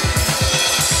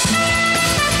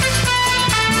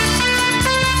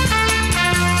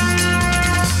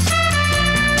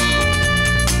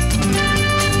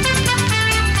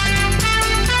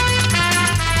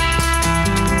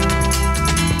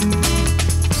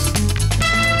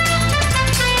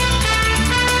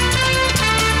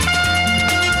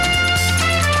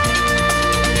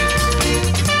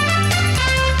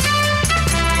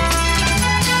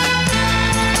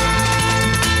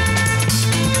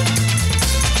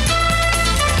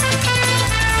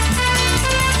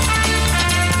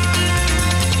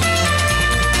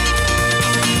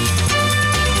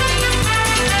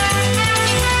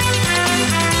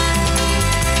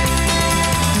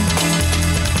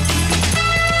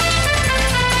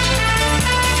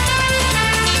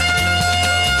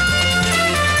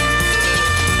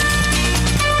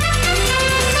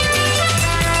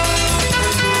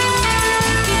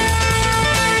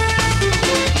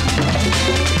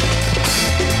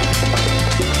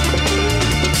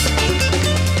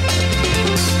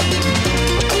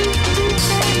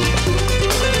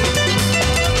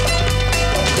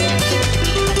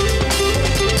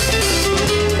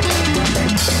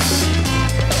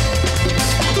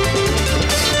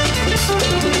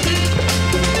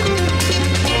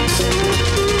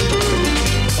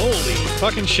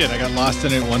 fucking shit. I got lost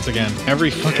in it once again. Every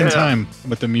fucking time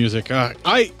with the music.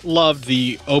 I love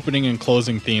the opening and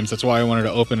closing themes. That's why I wanted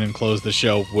to open and close the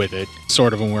show with it,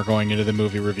 sort of when we're going into the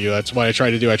movie review. That's what I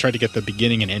tried to do. I tried to get the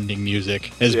beginning and ending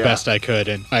music as best I could,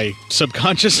 and I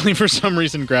subconsciously, for some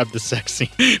reason, grabbed the sex scene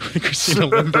with Christina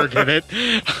Lindberg in it,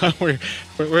 where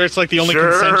it's like the only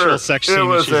consensual sex scene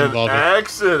that she's involved in. It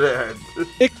was an accident.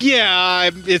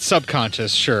 It's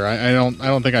subconscious, sure. I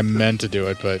don't think I meant to do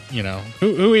it, but, you know,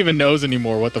 who even knows anymore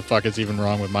what the fuck is even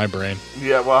wrong with my brain?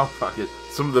 Yeah, well, fuck it.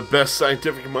 Some of the best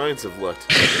scientific minds have looked.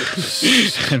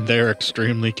 And they're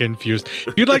extremely confused.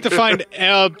 If you'd like to find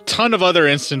a ton of other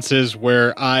instances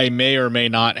where I may or may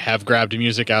not have grabbed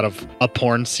music out of a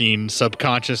porn scene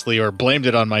subconsciously or blamed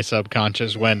it on my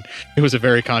subconscious when it was a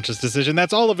very conscious decision,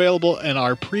 that's all available in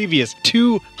our previous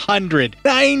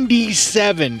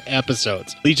 297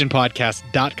 episodes.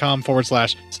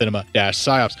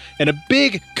 legionpodcast.com/cinema-psyops. And a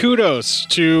big kudos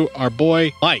to our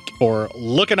boy Mike for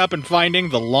looking up and finding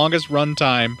the longest run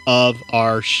time of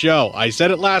our show. I said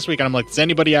it last week, and I'm like, does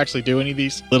anybody actually do any of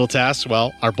these little tasks?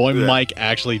 Well, our boy Mike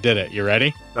actually did it. You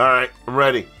ready? All right, I'm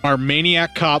ready. Our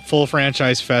Maniac Cop Full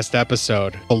Franchise Fest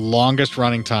episode, the longest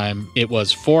running time, it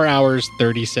was 4 hours,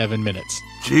 37 minutes.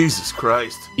 Jesus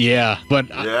Christ. Yeah, but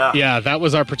that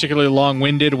was our particularly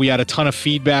long-winded. We had a ton of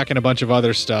feedback and a bunch of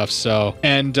other stuff. So,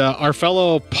 and our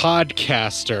fellow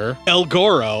podcaster El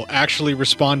Goro actually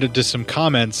responded to some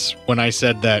comments when I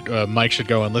said that Mike should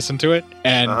go and listen to it,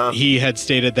 and he had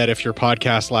stated that if your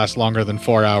podcast lasts longer than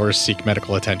 4 hours, seek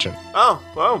medical attention. Oh,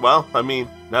 well, I mean,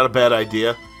 not a bad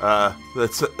idea.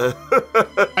 That's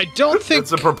I don't think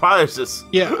it's a proprietus.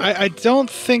 Yeah, I don't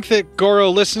think that Goro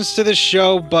listens to this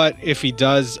show, but if he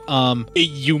does,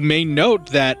 you may note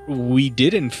that we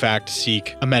did in fact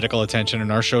seek a medical attention,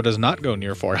 and our show does not go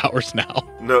near 4 hours now.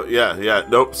 No,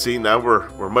 nope. See, now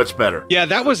we're much better. Yeah,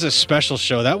 that was a special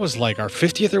show. That was like our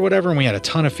 50th or whatever, and we had a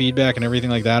ton of feedback and everything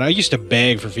like that. I used to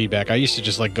beg for feedback. I used to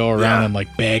just like go around and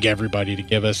like beg everybody to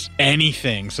give us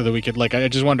anything so that we could like. I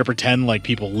just wanted to pretend like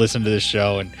people listened to this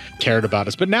show and cared about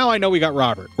us. But now I know we got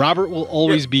Robert. Robert will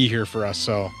always be here for us.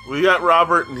 So we got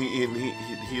Robert, and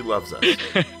he loves us.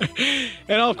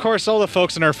 And of course, all the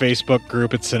folks in our Facebook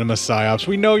group at Cinema Psyops.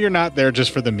 We know you're not there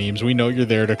just for the memes. We know you're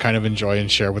there to kind of enjoy and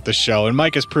share with the show. And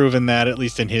Mike has proven that, at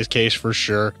least in his case, for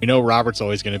sure. We know Robert's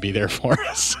always going to be there for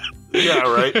us. Yeah,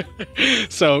 right.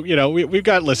 So, you know, we've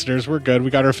got listeners. We're good. We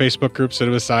got our Facebook group,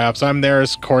 Cinema Psyops. I'm there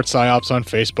as Court Psyops on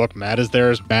Facebook. Matt is there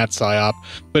as Matt Psyop.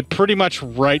 But pretty much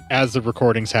right as the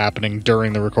recording's happening,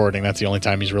 during the recording, that's the only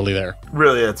time he's really there.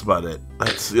 Really, that's about it.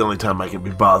 That's the only time I can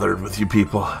be bothered with you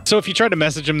people. So if you try to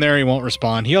message him there, he won't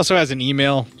respond. He also has an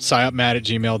email,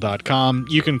 psyopmatt@gmail.com.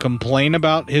 You can complain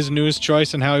about his news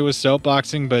choice and how he was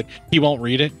soapboxing, but he won't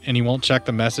read it, and he won't check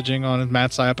the messaging on his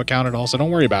Matt Psyop account at all, so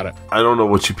don't worry about it. I don't know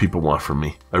what you people want from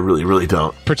me. I really, really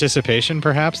don't. Participation,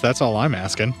 perhaps? That's all I'm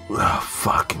asking. Oh,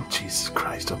 fucking Jesus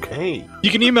Christ, okay. You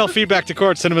can email feedback to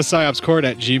Court,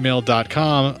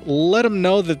 cinemapsyopscourt@gmail.com. Let him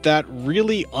know that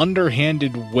really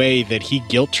underhanded way that he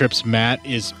guilt trips Matt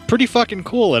is pretty fucking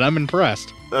cool, and I'm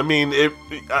impressed. I mean,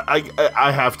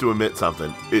 I have to admit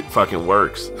something. It fucking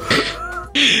works.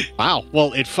 Wow.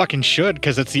 Well, it fucking should,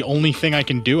 because it's the only thing I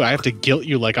can do. I have to guilt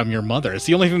you like I'm your mother. It's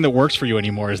the only thing that works for you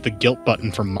anymore is the guilt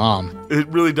button from mom. It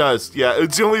really does. Yeah,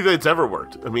 it's the only thing that's ever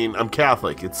worked. I mean, I'm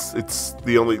Catholic. It's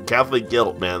the only Catholic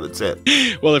guilt, man. That's it.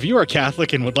 Well, if you are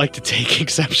Catholic and would like to take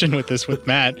exception with this with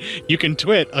Matt, you can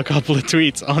twit a couple of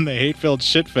tweets on the hate-filled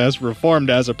shitfest reformed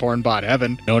as a porn bot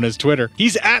heaven, known as Twitter.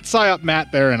 He's at Psyop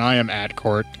Matt there, and I am at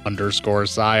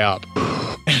Court_Psyop.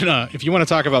 And if you want to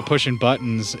talk about pushing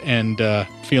buttons and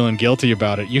feeling guilty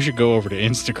about it, you should go over to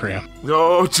Instagram.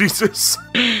 Oh, Jesus.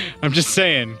 I'm just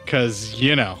saying, because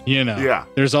you know. Yeah.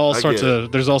 There's all sorts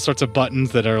of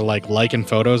buttons that are like liking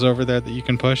photos over there that you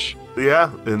can push.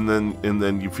 Yeah, and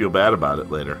then you feel bad about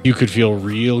it later. You could feel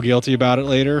real guilty about it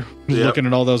later, looking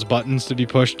at all those buttons to be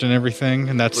pushed and everything,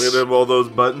 and that's looking at all those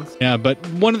buttons. Yeah, but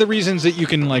one of the reasons that you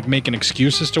can like make an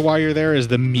excuse as to why you're there is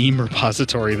the meme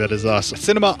repository that is us.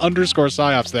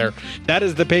 Cinema_Psyops there. That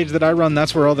is the page that I run.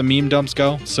 That's where all the meme dumps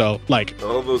go. So like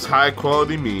all those high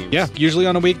quality memes. Yeah, usually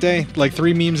on a weekday, like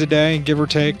 3 memes a day, give or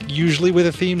take. Usually with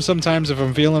a theme. Sometimes if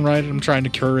I'm feeling right, I'm trying to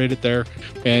curate it there,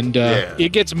 and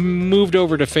it gets moved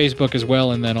over to Facebook as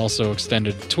well, and then also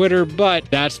extended to Twitter, but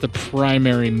that's the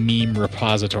primary meme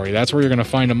repository. That's where you're going to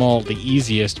find them all the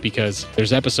easiest, because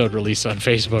there's episode release on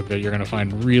Facebook that you're going to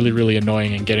find really, really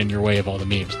annoying and get in your way of all the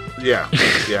memes. Yeah,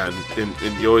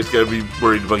 and you always got to be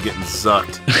worried about getting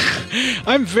sucked.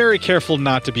 I'm very careful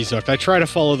not to be zucked. I try to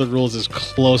follow the rules as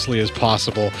closely as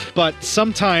possible, but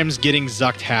sometimes getting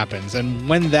zucked happens, and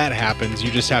when that happens,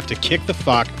 you just have to kick the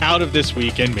fuck out of this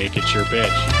week and make it your bitch.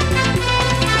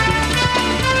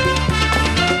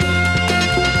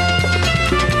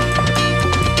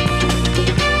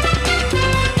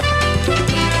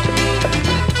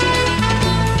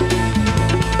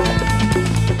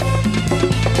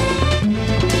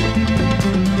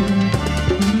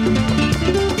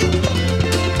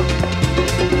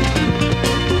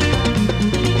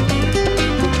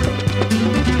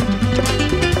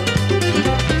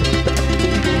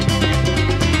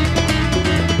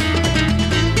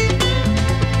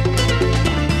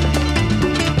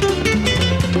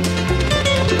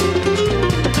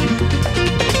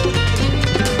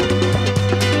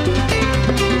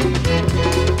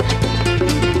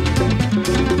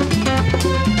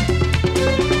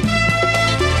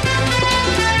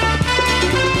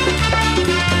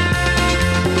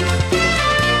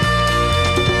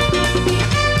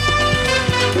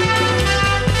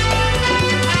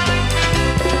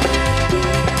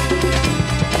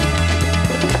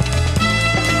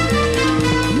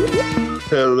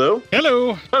 Hello.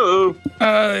 Hello. Hello.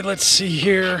 Let's see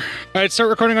here. All right, start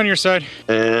recording on your side.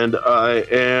 And I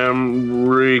am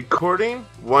recording.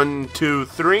 1, 2,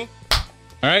 3. All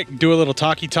right, do a little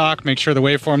talkie talk. Make sure the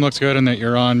waveform looks good and that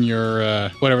you're on your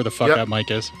whatever the fuck that mic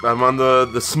is. I'm on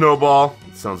the snowball.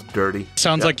 It sounds dirty.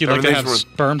 Sounds like you'd like to have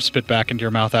sperm spit back into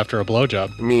your mouth after a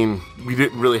blowjob. I mean, we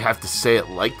didn't really have to say it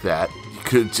like that. You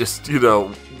could just, did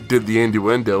the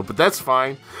innuendo, but that's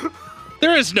fine.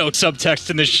 There is no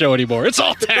subtext in this show anymore. It's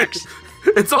all text.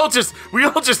 We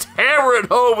all just hammer it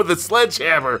home with a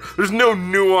sledgehammer. There's no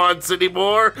nuance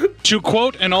anymore. To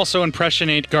quote and also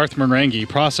impressionate Garth Marenghi,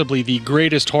 possibly the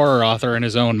greatest horror author in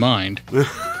his own mind.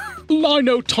 I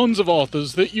know tons of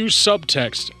authors that use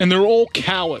subtext, and they're all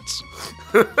cowards.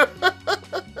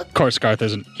 Of course, Garth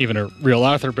isn't even a real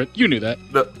author, but you knew that.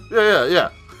 No, yeah.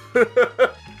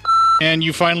 And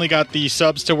you finally got the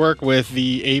subs to work with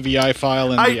the AVI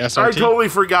file and the SRT? I totally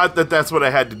forgot that's what I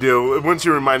had to do. Once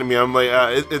you reminded me, I'm like,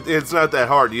 it's not that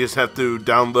hard. You just have to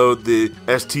download the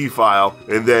ST file,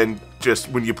 and then just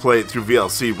when you play it through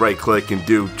VLC, right-click and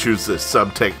choose the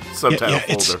subtitle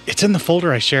folder. It's in the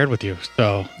folder I shared with you,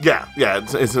 so... Yeah,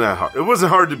 it's not hard. It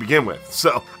wasn't hard to begin with,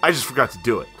 so I just forgot to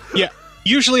do it. Yeah.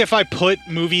 Usually if I put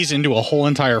movies into a whole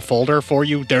entire folder for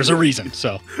you, there's a reason,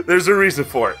 so. There's a reason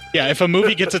for it. Yeah, if a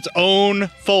movie gets its own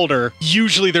folder,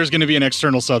 usually there's going to be an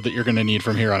external sub that you're going to need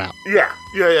from here on out.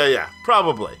 Yeah.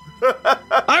 Probably.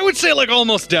 I would say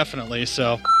almost definitely,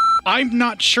 so. I'm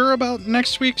not sure about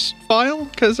next week's file,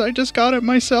 because I just got it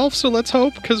myself, so let's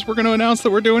hope, because we're going to announce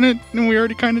that we're doing it, and we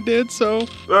already kind of did, so.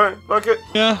 Alright, fuck it.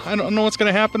 Yeah, I don't know what's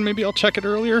going to happen. Maybe I'll check it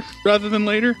earlier rather than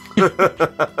later.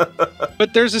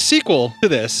 But there's a sequel to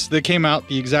this that came out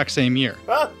the exact same year.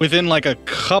 Within a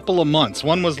couple of months.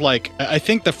 One was I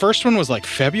think the first one was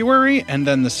February, and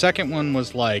then the second one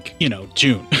was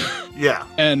June. Yeah.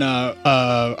 And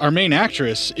our main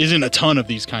actress is in a ton of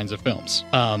these kinds of films.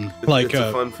 It's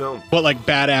a fun film. But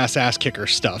badass ass kicker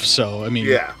stuff. So, I mean,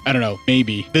 I don't know,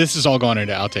 maybe. This is all gone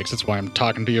into outtakes. That's why I'm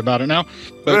talking to you about it now.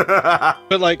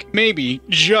 But maybe,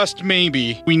 just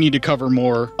maybe, we need to cover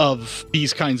more of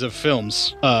these kinds of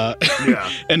films.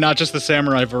 And not just the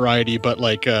samurai variety, but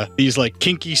these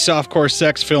kinky softcore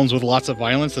sex films with lots of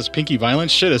violence. This pinky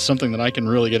violence shit is something that I can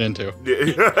really get into.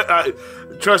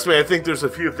 Trust me, I think there's a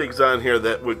few things on here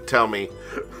that would tell me.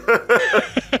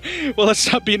 Well, let's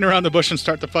stop beating around the bush and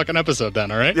start the fucking episode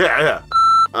then, all right? Yeah.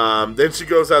 Then she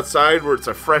goes outside where it's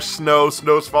a fresh snow's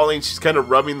falling. She's kind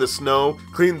of rubbing the snow,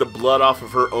 cleaning the blood off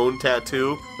of her own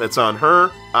tattoo that's on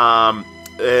her.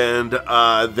 And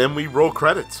then we roll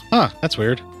credits. Huh, that's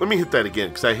weird. Let me hit that again,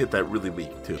 because I hit that really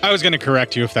weak, too. I was going to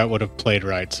correct you if that would have played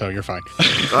right, so you're fine.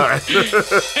 All right.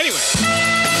 Anyway.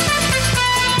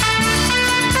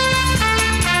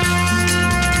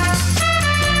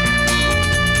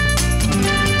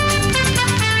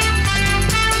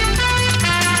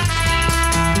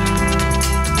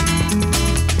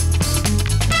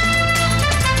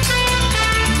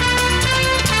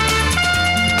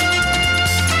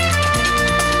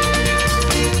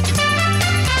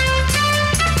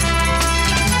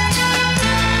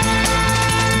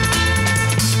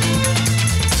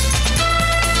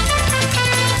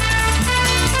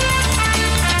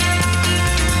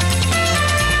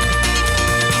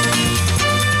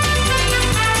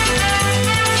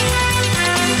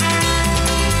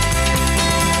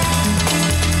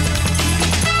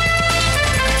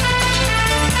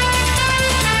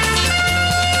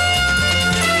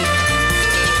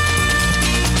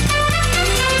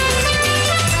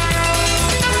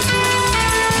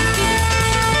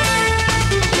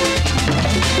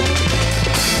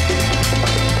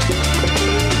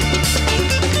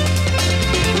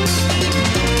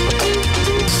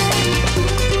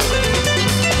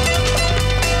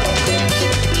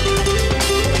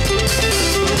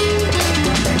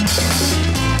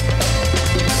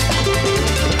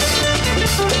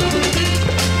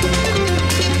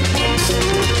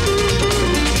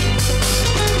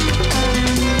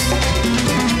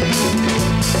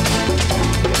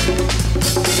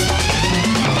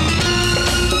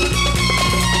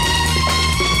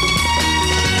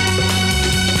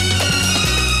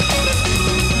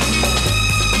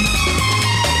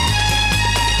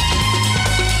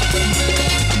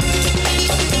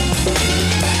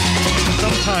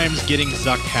 sometimes getting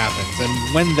zucked happens,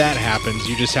 and when that happens,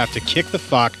 you just have to kick the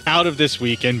fuck out of this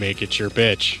week and make it your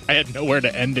bitch. I had nowhere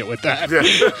to end it with that. Yeah.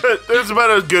 That's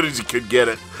about as good as you could get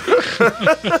it.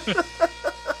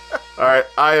 All right,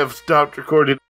 I have stopped recording.